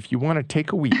summer, if you want to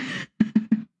take a week,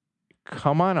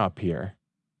 come on up here,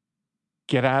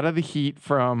 get out of the heat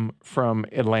from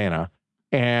Atlanta,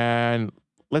 and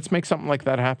let's make something like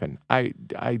that happen.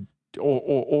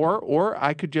 Or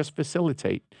I could just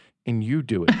facilitate and you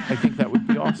do it. I think that would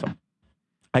be awesome.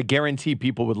 I guarantee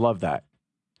people would love that.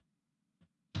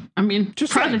 I mean,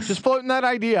 just floating that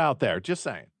idea out there. Just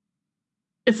saying.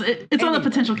 It's on the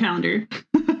potential calendar.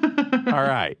 All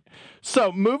right.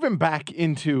 So moving back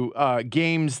into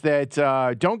games that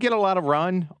don't get a lot of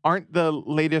run, aren't the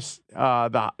latest,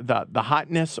 the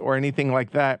hotness or anything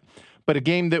like that, but a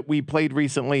game that we played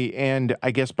recently, and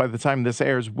I guess by the time this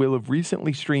airs, will have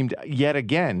recently streamed yet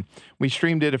again. We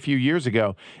streamed it a few years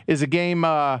ago. Is a game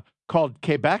called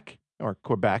Quebec, or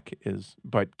Quebec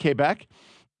but Quebec.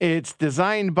 It's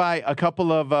designed by a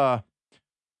couple of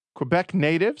Quebec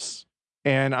natives,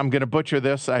 and I'm going to butcher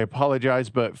this. I apologize,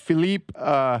 but Philippe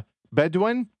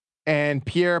Bedouin and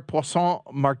Pierre Poisson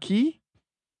Marquis.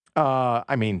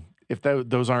 I mean, if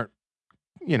those aren't,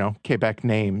 Quebec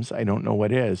names, I don't know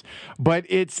what is. But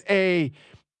it's a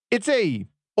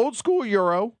old school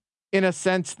Euro in a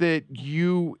sense that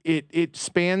it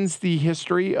spans the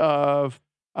history of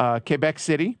Quebec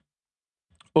City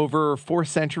over 4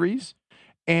 centuries,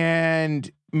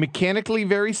 and mechanically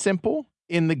very simple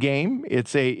in the game.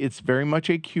 It's very much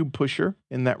a cube pusher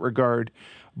in that regard,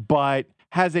 but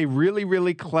has a really,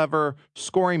 really clever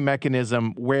scoring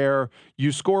mechanism where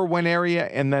you score one area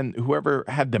and then whoever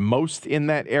had the most in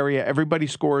that area, everybody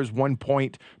scores 1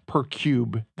 point per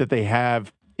cube that they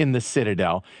have in the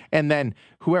Citadel. And then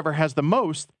whoever has the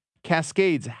most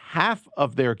cascades half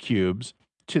of their cubes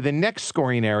to the next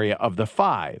scoring area of the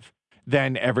 5.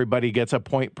 Then everybody gets a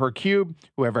point per cube.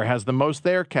 Whoever has the most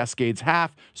there cascades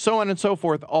half, so on and so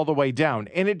forth, all the way down.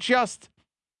 And it's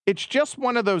just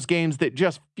one of those games that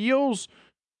just feels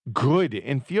good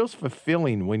and feels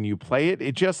fulfilling when you play it.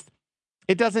 It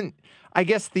doesn't, I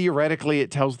guess theoretically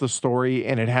it tells the story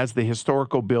and it has the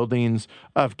historical buildings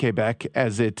of Quebec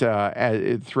as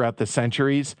throughout the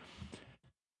centuries.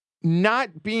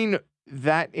 Not being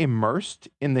that immersed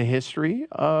in the history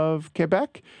of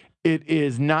Quebec, it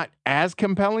is not as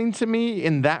compelling to me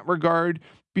in that regard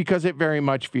because it very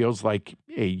much feels like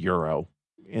a Euro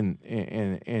in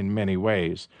many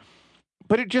ways.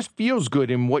 But it just feels good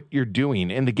in what you're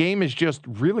doing, and the game is just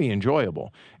really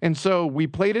enjoyable. And so we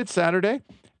played it Saturday,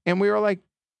 and we were like,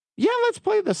 yeah, let's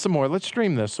play this some more. Let's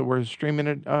stream this. So we're streaming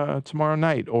it tomorrow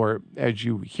night, or as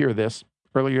you hear this,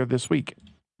 earlier this week.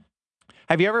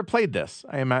 Have you ever played this?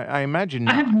 I imagine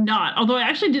not. I have not, although I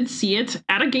actually did see it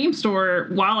at a game store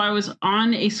while I was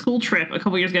on a school trip a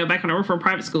couple years ago, back when I worked for a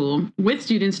private school with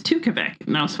students to Quebec,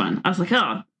 and that was fun. I was like,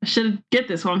 oh, I should get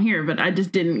this while I'm here, but I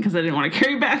just didn't because I didn't want to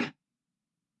carry it back.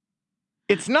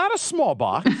 It's not a small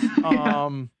box,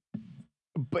 Yeah.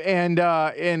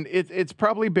 and it's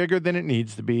probably bigger than it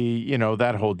needs to be,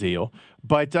 that whole deal.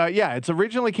 But yeah, it's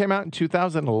originally came out in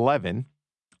 2011.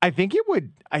 I think it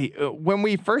would. When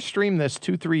we first streamed this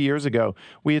 2-3 years ago,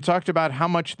 we had talked about how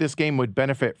much this game would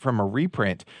benefit from a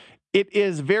reprint. It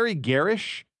is very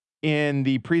garish in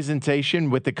the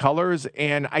presentation with the colors,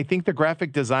 and I think the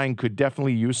graphic design could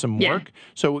definitely use some work. Yeah.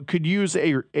 So it could use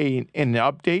an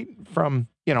update from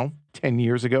 10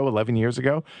 years ago, 11 years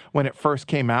ago when it first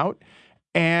came out.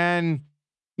 And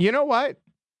you know what?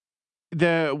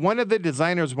 One of the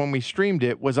designers, when we streamed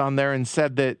it, was on there and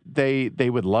said that they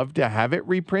would love to have it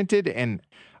reprinted, and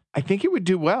I think it would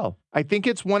do well. I think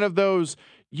it's one of those,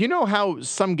 how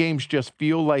some games just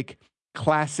feel like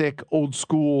classic old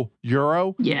school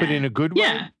Euro, but in a good way.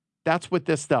 Yeah. That's what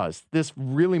this does. This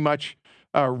really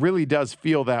does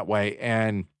feel that way.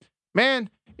 And man,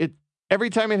 every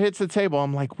time it hits the table,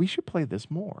 I'm like, we should play this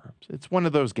more. It's one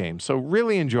of those games. So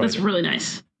really enjoy it. That's really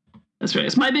nice. That's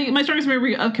right. My strongest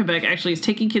memory of Quebec actually is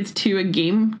taking kids to a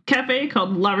game cafe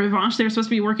called La Revanche. They were supposed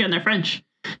to be working on their French.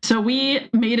 So we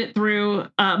made it through,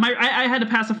 I had to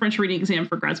pass a French reading exam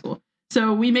for grad school.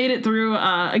 So we made it through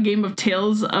a game of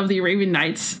Tales of the Arabian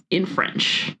Nights in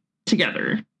French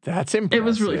together. That's impressive. It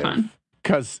was really fun.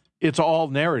 Because it's all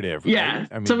narrative. Right? Yeah.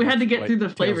 I mean, so we had to get through the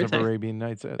flavor text. Tales of Arabian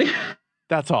Nights.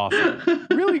 That's awesome.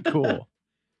 Really cool.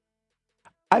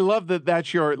 I love that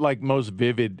that's your most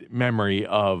vivid memory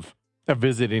of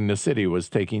visiting the city was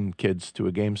taking kids to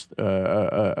a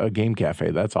game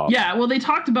cafe. That's awesome. Yeah, well, they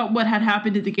talked about what had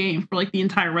happened at the game for the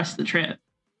entire rest of the trip.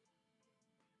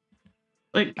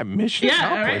 A mission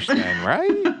accomplished then,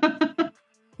 right?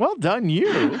 Well done,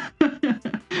 you.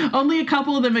 Only a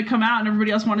couple of them had come out and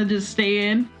everybody else wanted to stay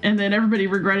in, and then everybody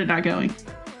regretted not going.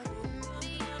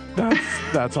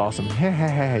 That's awesome.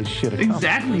 Hey, should have come.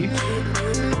 Exactly.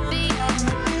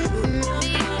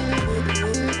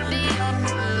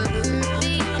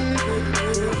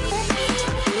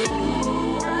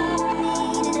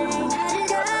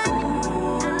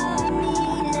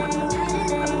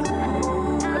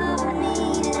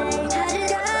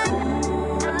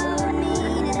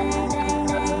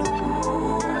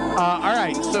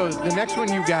 so the next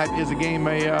one you got is a game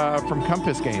from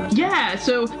Compass Games. Yeah,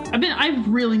 so I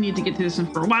really need to get to this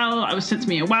one for a while. I was sent to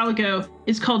me a while ago.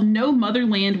 It's called No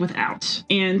Motherland Without,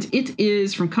 and it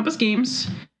is from Compass Games.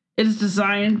 It is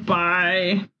designed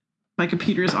by, my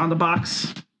computer is on the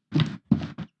box,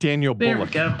 Daniel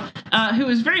Bullock. There we go. Who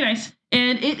is very nice.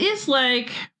 And it is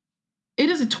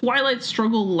a Twilight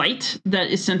Struggle light that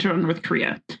is centered on North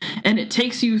Korea. And it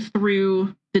takes you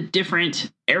through the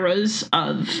different eras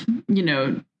of,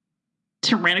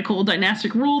 tyrannical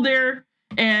dynastic rule there.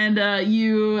 And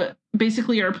you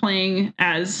basically are playing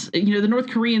as, the North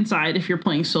Korean side if you're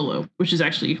playing solo, which is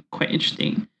actually quite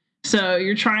interesting. So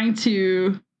you're trying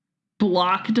to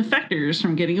block defectors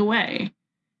from getting away.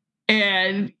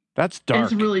 And that's dark.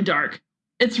 It's really dark.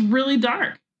 It's really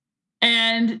dark.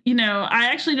 And, I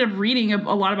actually ended up reading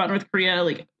a lot about North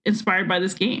Korea, inspired by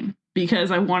this game, because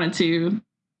I wanted to,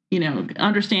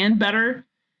 understand better.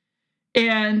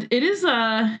 And it is,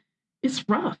 it's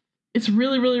rough. It's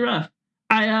really, really rough.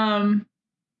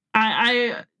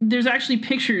 There's actually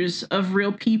pictures of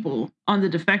real people on the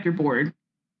defector board.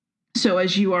 So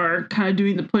as you are kind of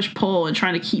doing the push-pull and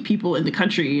trying to keep people in the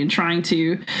country and trying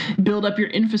to build up your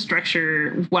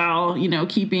infrastructure while,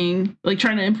 keeping,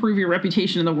 trying to improve your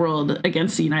reputation in the world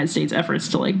against the United States efforts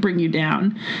to, bring you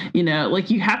down,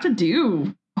 you have to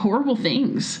do horrible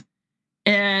things.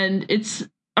 And it's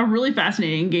a really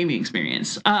fascinating gaming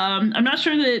experience. I'm not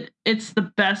sure that it's the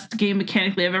best game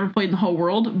mechanically I've ever played in the whole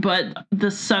world, but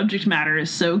the subject matter is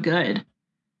so good.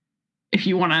 If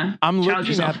you want to, I'm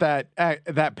looking at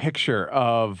that picture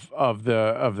of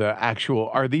the actual.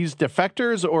 Are these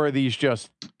defectors or are these just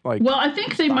Well, I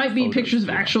think they might be pictures of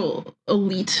actual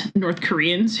elite North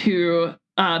Koreans who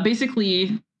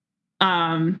basically,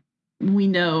 we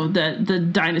know that the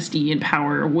dynasty in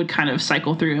power would kind of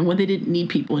cycle through, and when they didn't need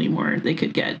people anymore, they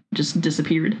could get just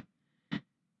disappeared.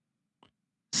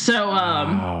 So,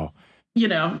 wow.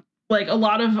 A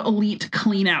lot of elite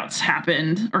cleanouts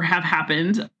happened or have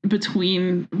happened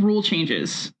between rule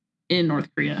changes in North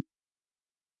Korea.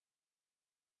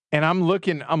 And I'm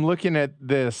looking at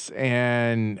this,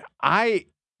 and I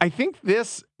think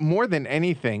this, more than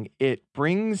anything, it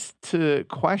brings to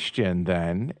question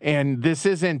then, and this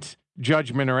isn't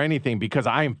judgment or anything, because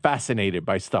I am fascinated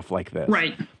by stuff like this.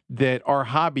 Right. That our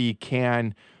hobby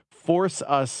can force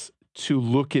us to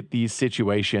look at these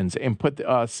situations and put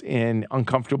us in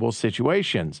uncomfortable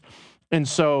situations. And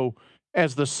so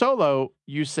as the solo,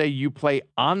 you say you play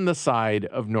on the side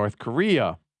of North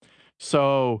Korea.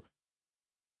 So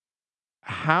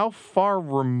how far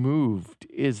removed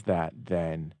is that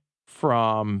then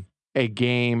from a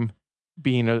game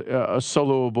being a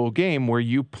soloable game where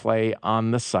you play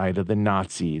on the side of the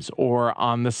Nazis or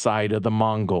on the side of the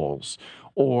Mongols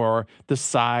or the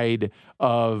side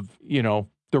of,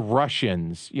 the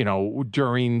Russians,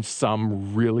 during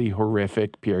some really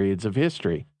horrific periods of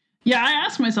history? Yeah, I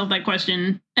asked myself that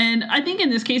question. And I think in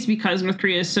this case, because North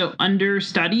Korea is so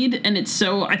understudied and it's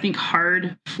so, I think,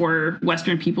 hard for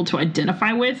Western people to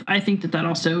identify with, I think that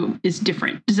also is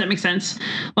different. Does that make sense?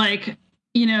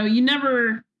 You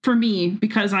never, for me,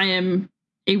 because I am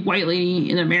a white lady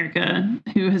in America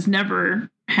who has never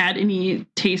had any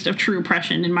taste of true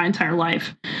oppression in my entire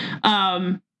life,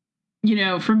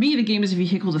 for me, the game is a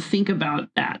vehicle to think about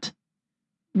that.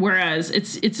 Whereas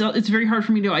it's very hard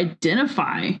for me to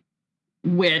identify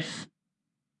with,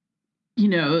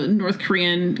 North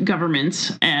Korean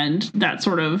governments and that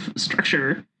sort of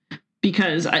structure,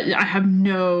 because I have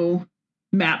no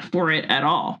map for it at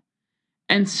all.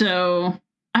 And so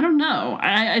I don't know.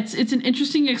 It's an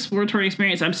interesting exploratory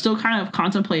experience. I'm still kind of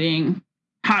contemplating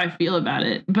how I feel about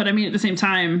it. But I mean, at the same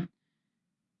time,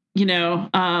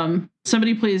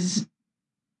 somebody plays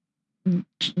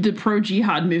the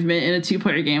pro-jihad movement in a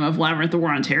 2-player game of Labyrinth: The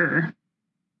War on Terror.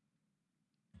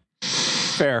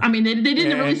 Fair. I mean, they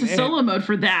didn't release a solo mode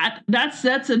for that. That's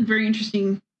a very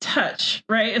interesting touch,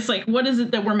 right? It's what is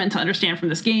it that we're meant to understand from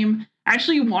this game? I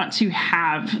actually want to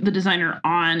have the designer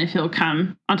on if he'll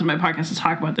come onto my podcast to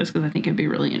talk about this, because I think it'd be a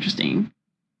really interesting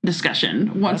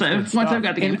discussion once I've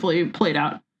got the game fully played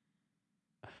out.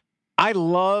 I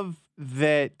love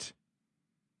that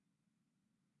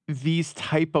these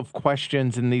type of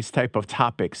questions and these type of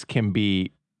topics can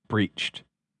be breached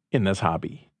in this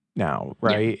hobby now,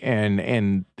 right? Yeah.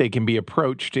 And they can be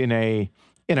approached in a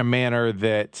manner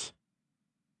that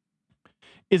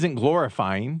isn't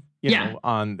glorifying,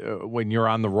 on when you're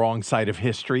on the wrong side of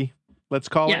history, let's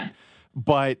call it,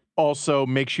 but also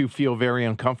makes you feel very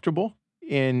uncomfortable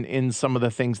in some of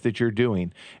the things that you're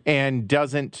doing, and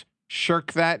doesn't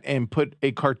shirk that and put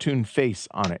a cartoon face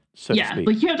on it, so to speak.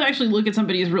 You have to actually look at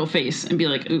somebody's real face and be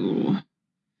like, ooh,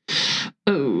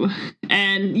 Oh,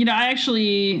 and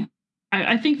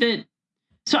I think that.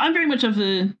 So I'm very much of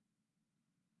the.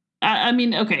 I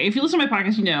mean, okay, if you listen to my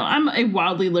podcast, I'm a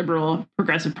wildly liberal,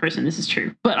 progressive person. This is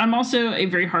true, but I'm also a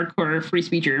very hardcore free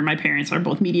speecher. My parents are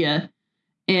both media,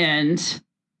 and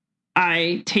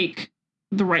I take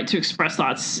the right to express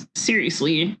thoughts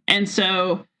seriously. And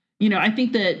so, I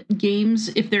think that games,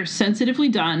 if they're sensitively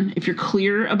done, if you're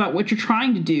clear about what you're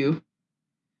trying to do,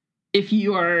 if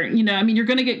you are, you're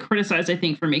going to get criticized, I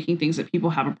think, for making things that people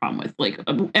have a problem with. Like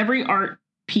every art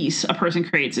piece a person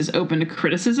creates is open to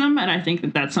criticism. And I think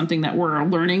that that's something that we're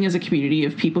learning as a community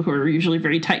of people who are usually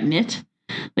very tight knit.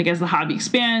 Like as the hobby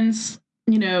expands,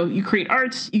 you create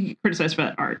art, you get criticized for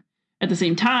that art. At the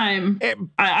same time,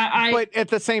 but at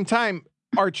the same time,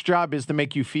 art's job is to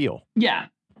make you feel. Yeah.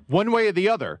 One way or the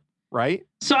other, right?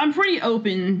 So I'm pretty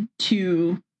open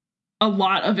to a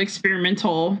lot of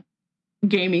experimental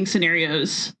gaming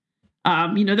scenarios.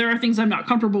 There are things I'm not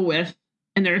comfortable with,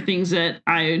 and there are things that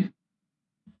I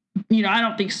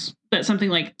don't think that something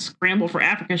like Scramble for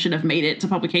Africa should have made it to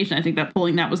publication. I think that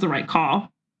pulling that was the right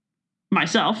call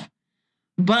myself.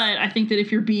 But I think that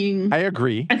I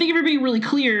agree. I think if you're being really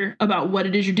clear about what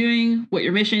it is you're doing, what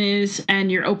your mission is,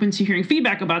 and you're open to hearing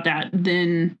feedback about that,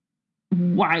 then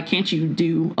why can't you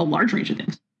do a large range of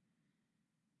things?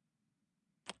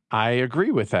 I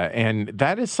agree with that. And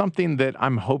that is something that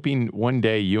I'm hoping one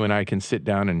day you and I can sit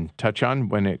down and touch on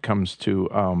when it comes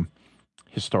to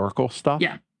historical stuff.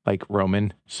 Yeah. Like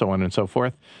Roman, so on and so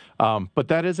forth. But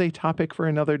that is a topic for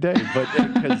another day. But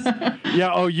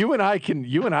you and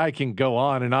I can go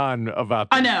on and on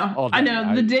about this. I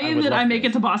know. The day that I make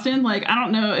it to Boston, like, I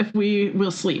don't know if we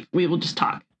will sleep. We will just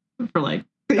talk for like.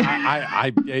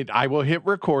 I will hit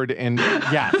record, and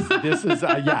yes, this is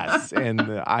a yes, and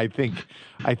I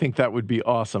think that would be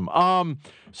awesome.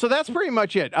 So that's pretty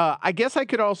much it. I guess I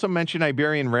could also mention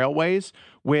Iberian Railways,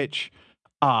 which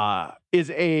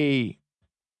is a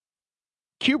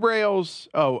Cube Rails,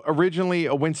 originally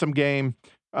a Winsome game,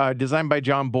 designed by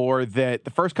John Bohr, that the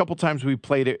first couple times we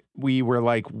played it, we were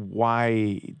like,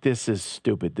 why? This is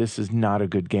stupid. This is not a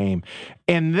good game.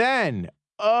 And then,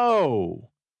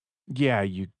 yeah,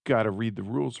 you got to read the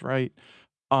rules right.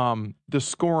 The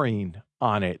scoring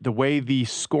on it, the way the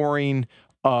scoring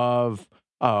of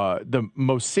the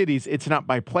most cities, it's not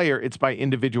by player, it's by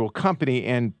individual company,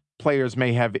 and players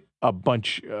may have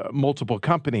multiple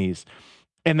companies.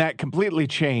 And that completely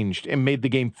changed and made the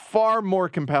game far more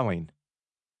compelling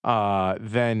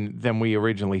than we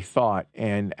originally thought.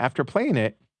 And after playing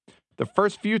it, the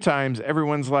first few times,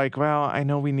 everyone's like, well, I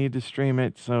know we need to stream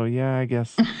it. So, yeah, I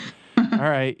guess. All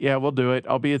right. Yeah, we'll do it.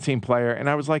 I'll be a team player. And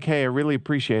I was like, hey, I really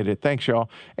appreciate it. Thanks, y'all.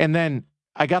 And then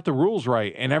I got the rules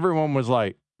right. And everyone was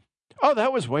like, oh,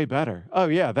 that was way better. Oh,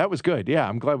 yeah, that was good. Yeah,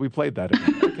 I'm glad we played that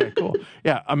again. Okay, cool.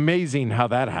 Yeah, amazing how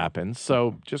that happens.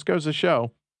 So just goes to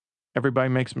show. Everybody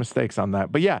makes mistakes on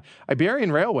that. But yeah,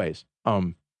 Iberian Railways,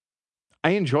 I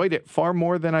enjoyed it far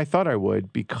more than I thought I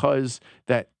would, because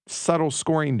that subtle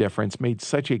scoring difference made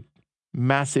such a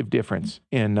massive difference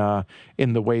in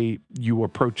the way you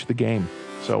approach the game.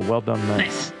 So well done, man.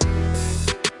 Nice.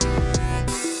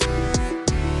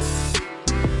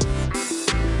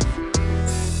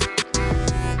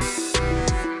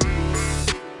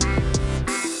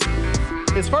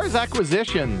 As far as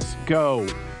acquisitions go,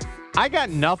 I got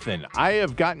nothing. I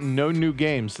have gotten no new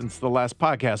games since the last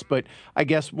podcast, but I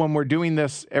guess when we're doing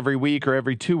this every week or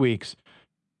every 2 weeks,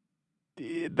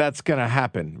 that's going to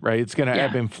happen, right? It's going to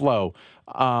ebb and flow.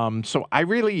 So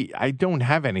I don't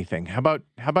have anything. How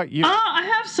about you?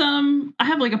 I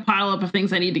have like a pile up of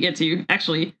things I need to get to,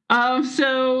 actually.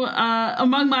 So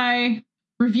among my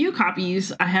review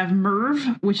copies, I have Merv,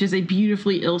 which is a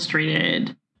beautifully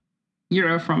illustrated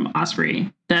Euro from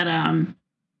Osprey that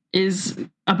is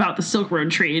about the Silk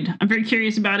Road trade. I'm very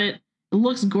curious about it. It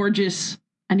looks gorgeous.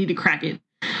 I need to crack it.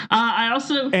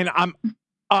 I'm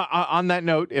on that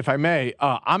note, if I may,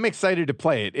 I'm excited to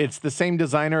play it. It's the same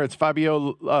designer. It's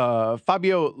Fabio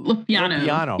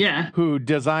Lupiano, yeah, who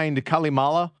designed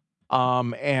Kalimala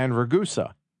and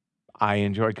Ragusa. I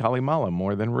enjoy Kalimala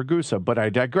more than Ragusa, but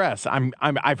I digress.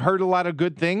 I've heard a lot of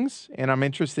good things, and I'm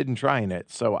interested in trying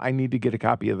it. So I need to get a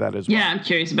copy of that as well. Yeah, I'm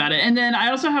curious about it. And then I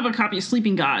also have a copy of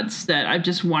Sleeping Gods that I've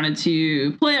just wanted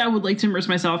to play. I would like to immerse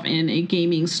myself in a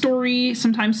gaming story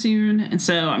sometime soon. And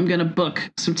so I'm going to book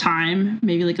some time,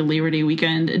 maybe like a Labor Day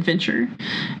weekend adventure,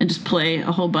 and just play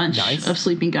a whole bunch of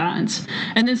Sleeping Gods.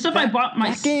 And then stuff I bought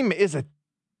That game is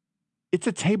it's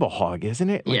a table hog, isn't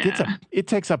it? Like it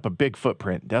takes up a big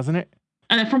footprint, doesn't it?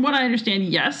 From what I understand,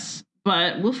 yes,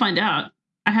 but we'll find out.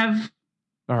 I have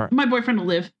my boyfriend will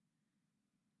live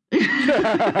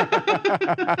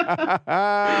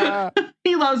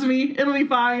He loves me. It'll be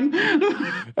fine.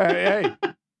 Hey,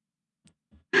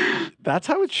 that's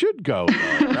how it should go,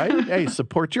 though, right? Hey,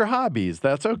 support your hobbies.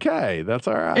 That's okay. That's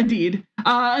all right. Indeed.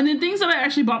 And then things that I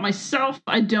actually bought myself,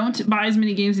 I don't buy as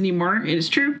many games anymore. It is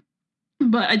true.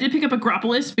 But I did pick up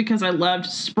Agropolis because I loved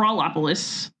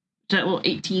Sprawlopolis, that little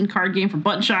 18 card game from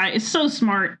Button Shy. It's so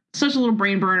smart, such a little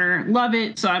brain burner. Love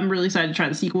it. So I'm really excited to try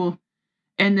the sequel.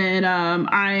 And then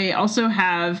I also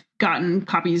have gotten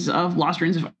copies of Lost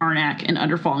Ruins of Arnak and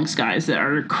Under Falling Skies that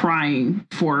are crying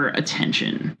for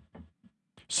attention.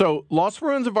 So Lost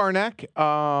Ruins of Arnak,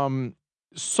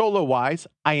 solo-wise,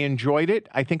 I enjoyed it.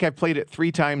 I think I've played it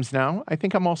 3 times now. I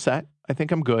think I'm all set. I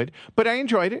think I'm good. But I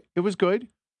enjoyed it. It was good.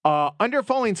 Under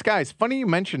Falling Skies, funny you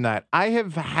mentioned that. I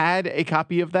have had a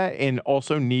copy of that and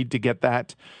also need to get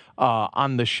that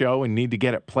on the show and need to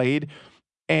get it played.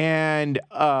 And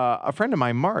a friend of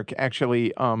mine, Mark,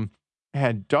 actually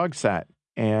had dog sat,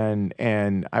 and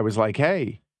I was like,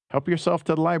 hey, help yourself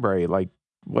to the library, like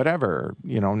whatever,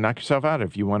 knock yourself out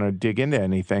if you want to dig into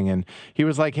anything. And he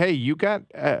was like, hey, you got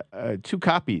 2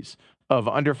 copies of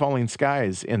Under Falling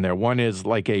Skies in there. One is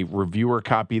like a reviewer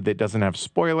copy that doesn't have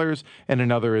spoilers, and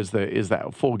another is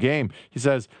that full game. He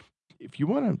says, if you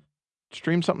want to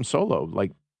stream something solo,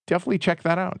 like definitely check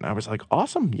that out. And I was like,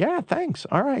 awesome. Yeah, thanks.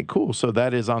 All right, cool. So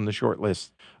that is on the short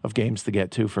list of games to get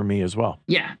to for me as well.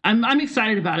 Yeah, I'm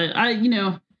excited about it.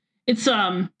 It's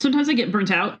sometimes I get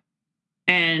burnt out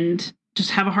and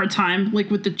just have a hard time, like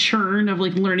with the churn of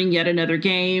like learning yet another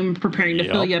game, preparing to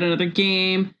fill yet another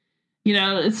game.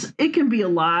 It can be a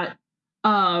lot,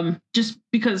 just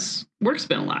because work's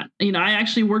been a lot. I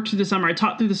actually worked through the summer. I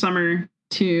taught through the summer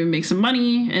to make some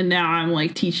money, and now I'm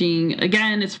like teaching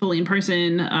again. It's fully in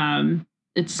person.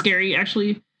 It's scary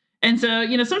actually. And so,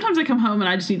 sometimes I come home and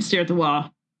I just need to stare at the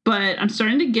wall, but I'm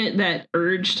starting to get that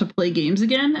urge to play games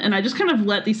again. And I just kind of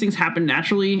let these things happen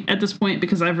naturally at this point,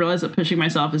 because I've realized that pushing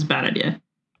myself is a bad idea.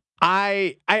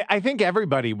 I think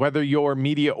everybody, whether you're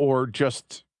media or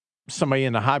just somebody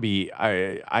in the hobby,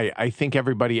 I think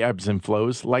everybody ebbs and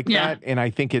flows like that. And I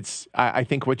think I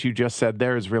think what you just said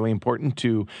there is really important,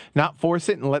 to not force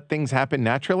it and let things happen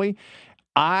naturally.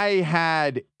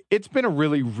 It's been a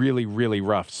really, really, really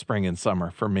rough spring and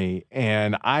summer for me.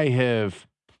 And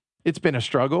it's been a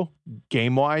struggle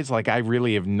game wise. Like I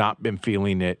really have not been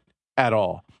feeling it at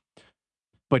all.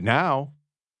 But now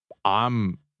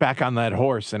I'm back on that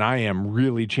horse, and I am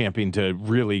really champing to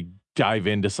really dive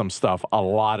into some stuff, a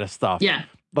lot of stuff. Yeah.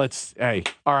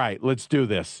 All right, let's do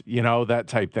this, that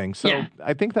type thing. So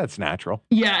I think that's natural.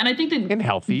 Yeah. And I think that and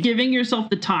healthy. Giving yourself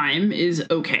the time is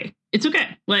okay. It's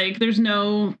okay. Like there's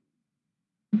no,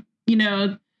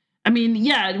 are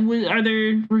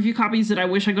there review copies that I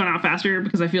wish I'd gone out faster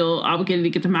because I feel obligated to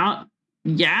get them out?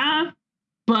 Yeah.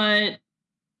 But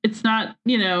it's not,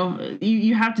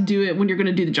 you have to do it when you're going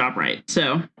to do the job right.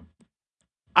 So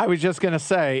I was just going to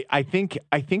say, I think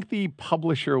the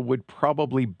publisher would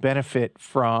probably benefit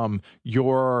from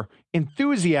your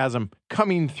enthusiasm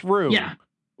coming through. Yeah.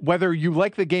 Whether you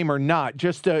like the game or not,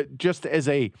 just as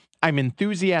I'm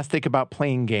enthusiastic about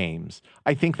playing games.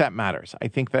 I think that matters. I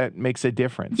think that makes a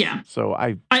difference. Yeah. So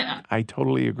I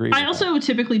totally agree. I also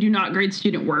typically do not grade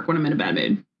student work when I'm in a bad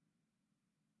mood.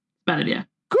 Bad idea.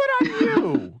 Good on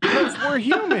you. Because we're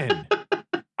human.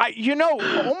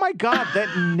 Oh my God,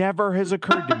 that never has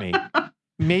occurred to me.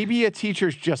 Maybe a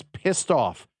teacher's just pissed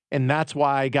off, and that's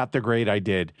why I got the grade I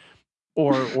did.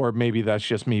 Or maybe that's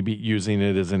just me using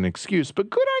it as an excuse. But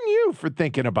good on you for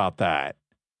thinking about that.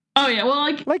 Oh yeah, well,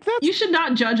 like that's, you should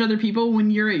not judge other people when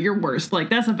you're at your worst. Like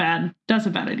that's a bad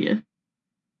idea.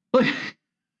 I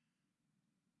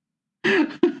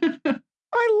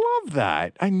love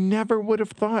that. I never would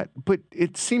have thought, but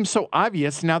it seems so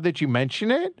obvious now that you mention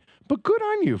it. But good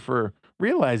on you for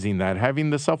realizing that, having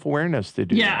the self-awareness to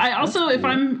do that. I also, if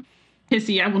I'm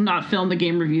pissy, I will not film the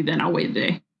game review, then I'll wait a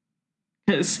day.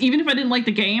 Because even if I didn't like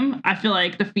the game, I feel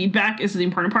like the feedback is the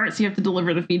important part. So you have to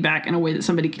deliver the feedback in a way that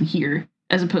somebody can hear,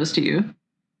 as opposed to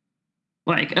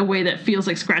like a way that feels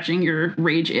like scratching your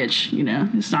rage itch.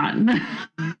 It's not.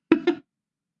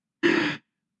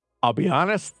 I'll be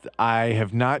honest, I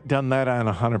have not done that on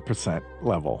 100%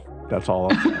 level. That's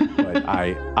all I'm saying. But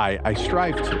I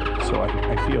strive to, so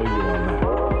I feel you on that.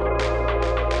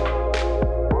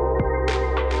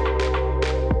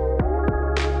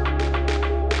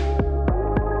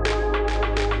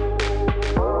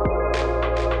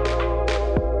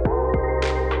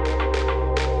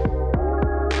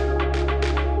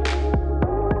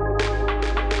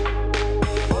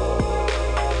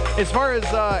 As far as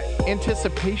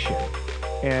anticipation,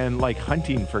 and like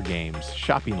hunting for games,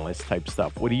 shopping list type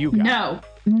stuff. What do you got?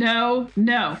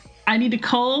 No. I need to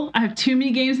cull. I have too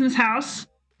many games in this house.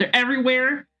 They're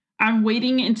everywhere. I'm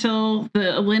waiting until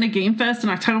the Atlanta Game Fest in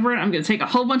October. I'm going to take a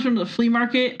whole bunch of them to the flea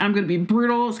market. I'm going to be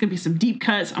brutal. It's going to be some deep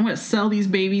cuts. I'm going to sell these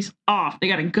babies off. They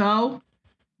got to go.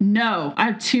 No, I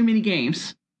have too many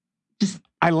games.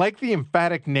 I like the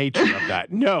emphatic nature of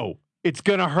that. No, it's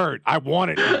going to hurt. I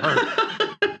want it to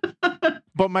hurt.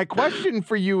 But my question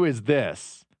for you is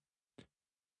this.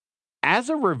 As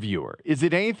a reviewer, is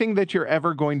it anything that you're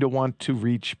ever going to want to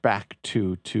reach back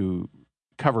to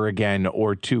cover again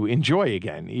or to enjoy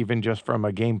again, even just from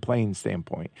a game playing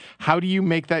standpoint? How do you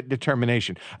make that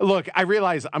determination? Look, I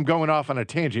realize I'm going off on a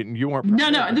tangent and you weren't.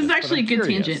 No, this is actually a good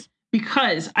tangent.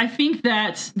 Because I think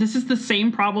that this is the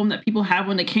same problem that people have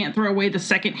when they can't throw away the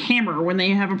second hammer when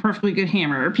they have a perfectly good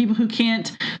hammer, or people who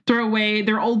can't throw away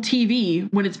their old TV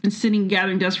when it's been sitting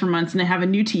gathering dust for months and they have a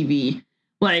new TV.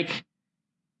 Like,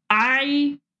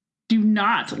 I do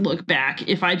not look back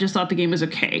if I just thought the game was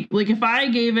okay. Like, if I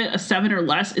gave it a 7 or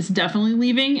less, it's definitely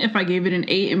leaving. If I gave it an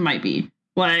 8, it might be.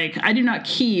 Like, I do not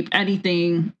keep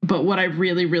anything but what I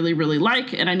really, really, really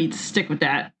like, and I need to stick with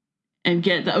that and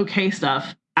get the okay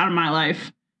stuff out of my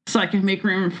life so I can make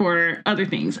room for other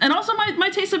things. And also my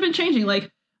tastes have been changing.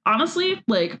 Like, honestly,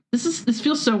 like this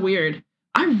feels so weird.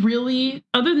 I really,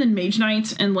 other than Mage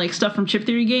Knight and like stuff from Chip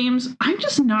Theory games, I'm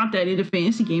just not that into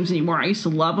fantasy games anymore. I used to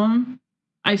love them.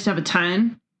 I used to have a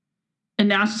ton. And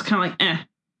now it's just kind of like,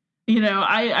 You know,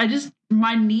 I just,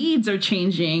 my needs are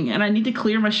changing and I need to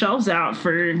clear my shelves out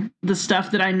for the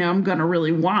stuff that I know I'm going to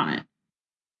really want.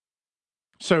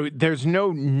 So there's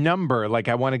no number, like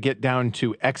I want to get down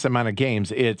to X amount of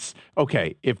games. It's,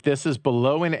 okay, if this is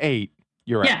below an 8,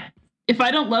 you're out. If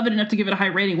I don't love it enough to give it a high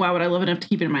rating, why would I love it enough to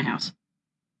keep it in my house?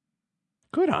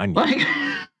 Good on you. Like,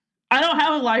 I don't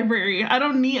have a library. I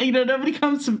don't need, you know, nobody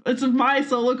comes to, it's my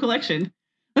solo collection.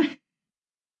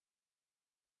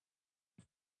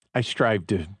 I strive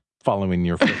to follow in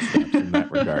your footsteps in that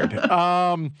regard.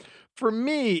 For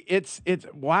me, it's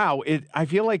wow. I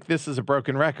feel like this is a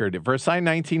broken record. Versailles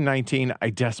 1919, I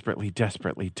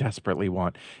desperately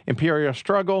want. Imperial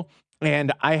Struggle,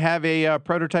 and I have a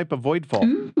prototype of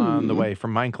Voidfall on the way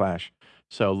from Mindclash.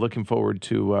 So looking forward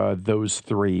to those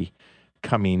 3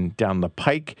 coming down the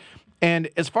pike. And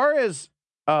as far as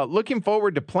looking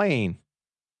forward to playing,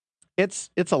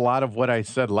 it's a lot of what I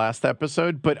said last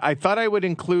episode, but I thought I would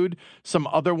include some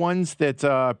other ones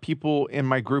that people in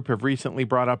my group have recently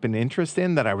brought up an interest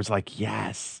in that I was like,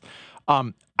 yes.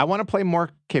 I want to play more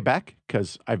Quebec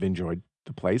because I've enjoyed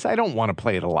the place. I don't want to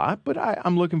play it a lot, but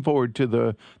I'm looking forward to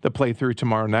the playthrough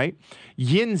tomorrow night.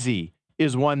 Yinzi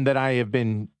is one that I have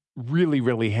been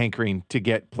really hankering to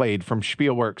get played from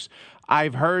Spielworks.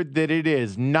 I've heard that it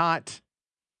is not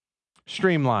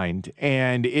streamlined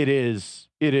and it is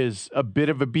a bit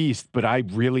of a beast, but I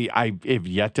have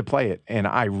yet to play it and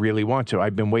I really want to.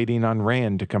 I've been waiting on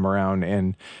Rand to come around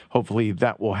and hopefully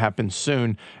that will happen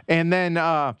soon. And then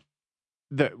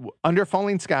the Under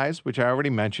Falling Skies, which I already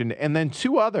mentioned, and then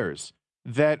 2 others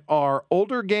that are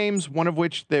older games, one of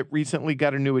which that recently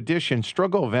got a new edition.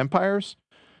 Struggle of Empires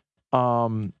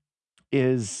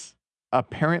is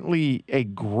apparently a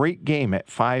great game at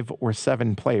 5 or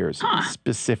 7 players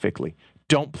specifically.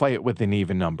 Don't play it with an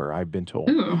even number, I've been told.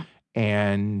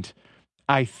 And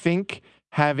I think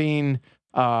having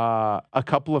a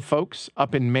couple of folks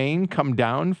up in Maine come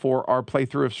down for our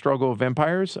playthrough of Struggle of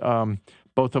Empires,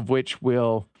 both of which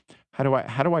will, how do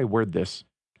I word this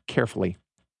carefully?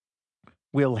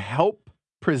 Will help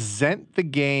present the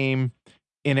game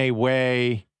in a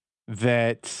way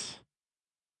that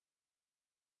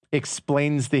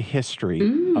explains the history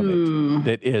of it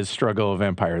that is Struggle of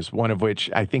Empires, one of which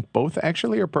I think both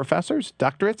actually are professors,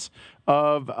 doctorates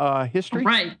of history.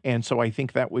 Right. And so I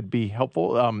think that would be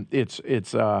helpful.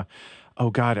 It's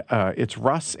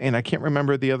Russ, and I can't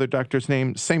remember the other doctor's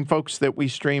name, same folks that we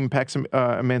stream PAX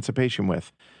Emancipation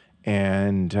with.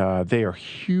 And they are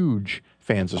huge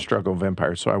fans of Struggle of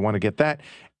Empires, so I want to get that.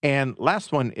 And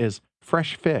last one is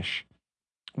Fresh Fish,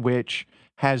 which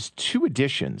has 2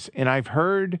 editions, and I've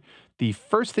heard the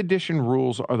first edition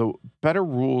rules are the better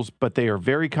rules, but they are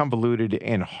very convoluted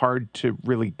and hard to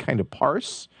really kind of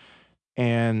parse.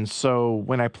 And so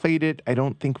when I played it, I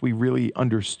don't think we really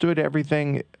understood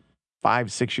everything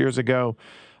 5-6 years ago.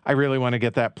 I really want to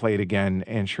get that played again,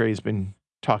 and Shrey's been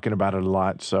talking about it a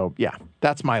lot. So yeah,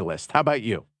 that's my list. How about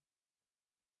you?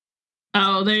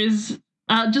 Oh, there's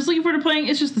just looking forward to playing.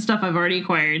 It's just the stuff I've already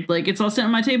acquired. Like, it's all sitting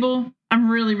on my table. I'm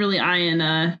really eyeing.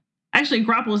 Actually,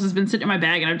 Acropolis has been sitting in my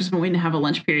bag, and I've just been waiting to have a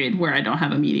lunch period where I don't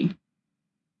have a meeting.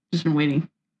 Just been waiting.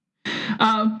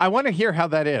 I want to hear how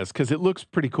that is because it looks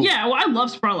pretty cool. Yeah, well, I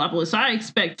love Sprawlopolis, so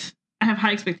I have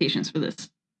high expectations for this.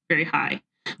 Very high.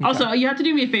 Okay. Also, you have to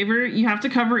do me a favor. You have to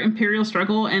cover Imperial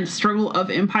Struggle and Struggle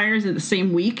of Empires in the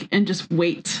same week and just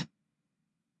wait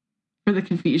for the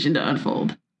confusion to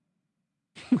unfold.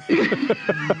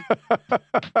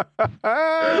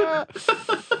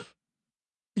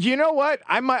 You know what?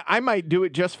 I might do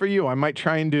it just for you. I might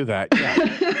try and do that.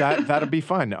 Yeah, that'll be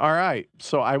fun. All right.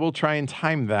 So I will try and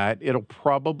time that. It'll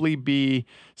probably be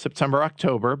September,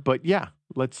 October, but yeah,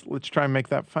 let's try and make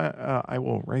that fun. I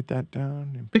will write that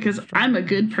down. Because I'm a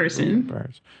good person.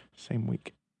 Same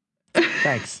week.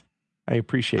 Thanks. I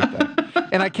appreciate that.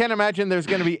 And I can't imagine there's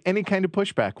going to be any kind of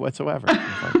pushback whatsoever.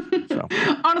 So.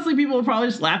 Honestly, people will probably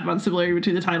just laugh about the similarity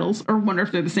between the titles or wonder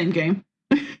if they're the same game.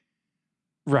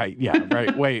 Right. Yeah.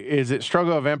 Right. Wait, is it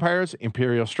Struggle of Empires,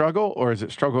 Imperial Struggle, or is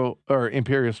it Struggle or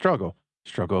Imperial Struggle,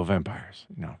 Struggle of Empires?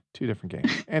 No, two different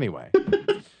games. Anyway.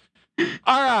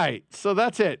 All right. So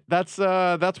that's it. That's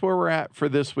where we're at for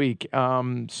this week.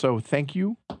 So thank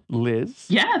you, Liz.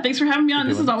 Yeah. Thanks for having me on.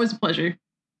 This is always a pleasure.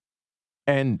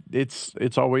 And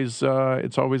it's always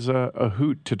a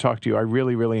hoot to talk to you. I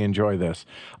really, really enjoy this.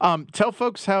 Tell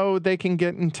folks how they can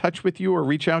get in touch with you or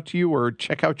reach out to you or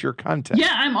check out your content.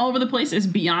 Yeah, I'm all over the place. It's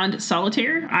Beyond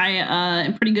Solitaire. I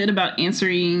am pretty good about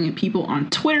answering people on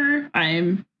Twitter.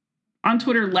 I'm on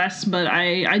Twitter less, but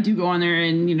I do go on there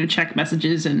and check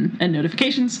messages and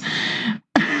notifications.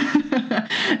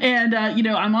 And,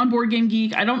 I'm on Board Game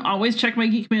Geek. I don't always check my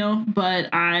Geek Mail, but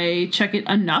I check it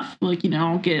enough. Like,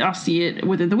 I'll see it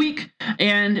within the week.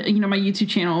 And, my YouTube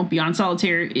channel, Beyond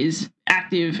Solitaire, is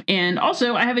active. And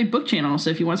also, I have a book channel. So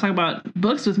if you want to talk about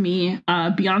books with me,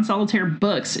 Beyond Solitaire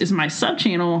Books is my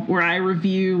sub-channel where I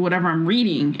review whatever I'm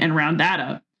reading and round that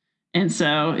up. And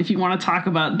so if you want to talk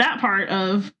about that part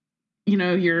of,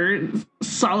 your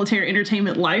solitaire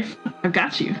entertainment life, I've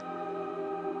got you.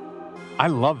 I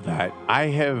love that. I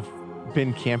have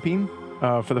been camping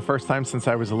for the first time since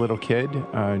I was a little kid.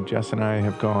 Jess and I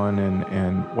have gone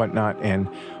and whatnot, and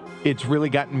it's really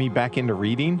gotten me back into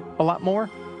reading a lot more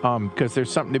because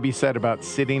there's something to be said about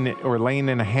sitting or laying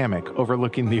in a hammock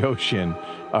overlooking the ocean,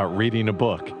 reading a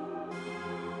book.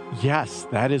 Yes,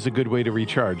 that is a good way to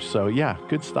recharge. So yeah,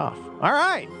 good stuff. All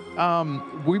right.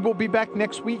 We will be back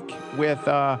next week with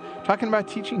talking about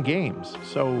teaching games.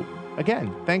 So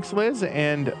again, thanks, Liz,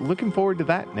 and looking forward to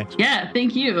that next week. Yeah,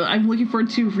 thank you. I'm looking forward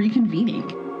to reconvening.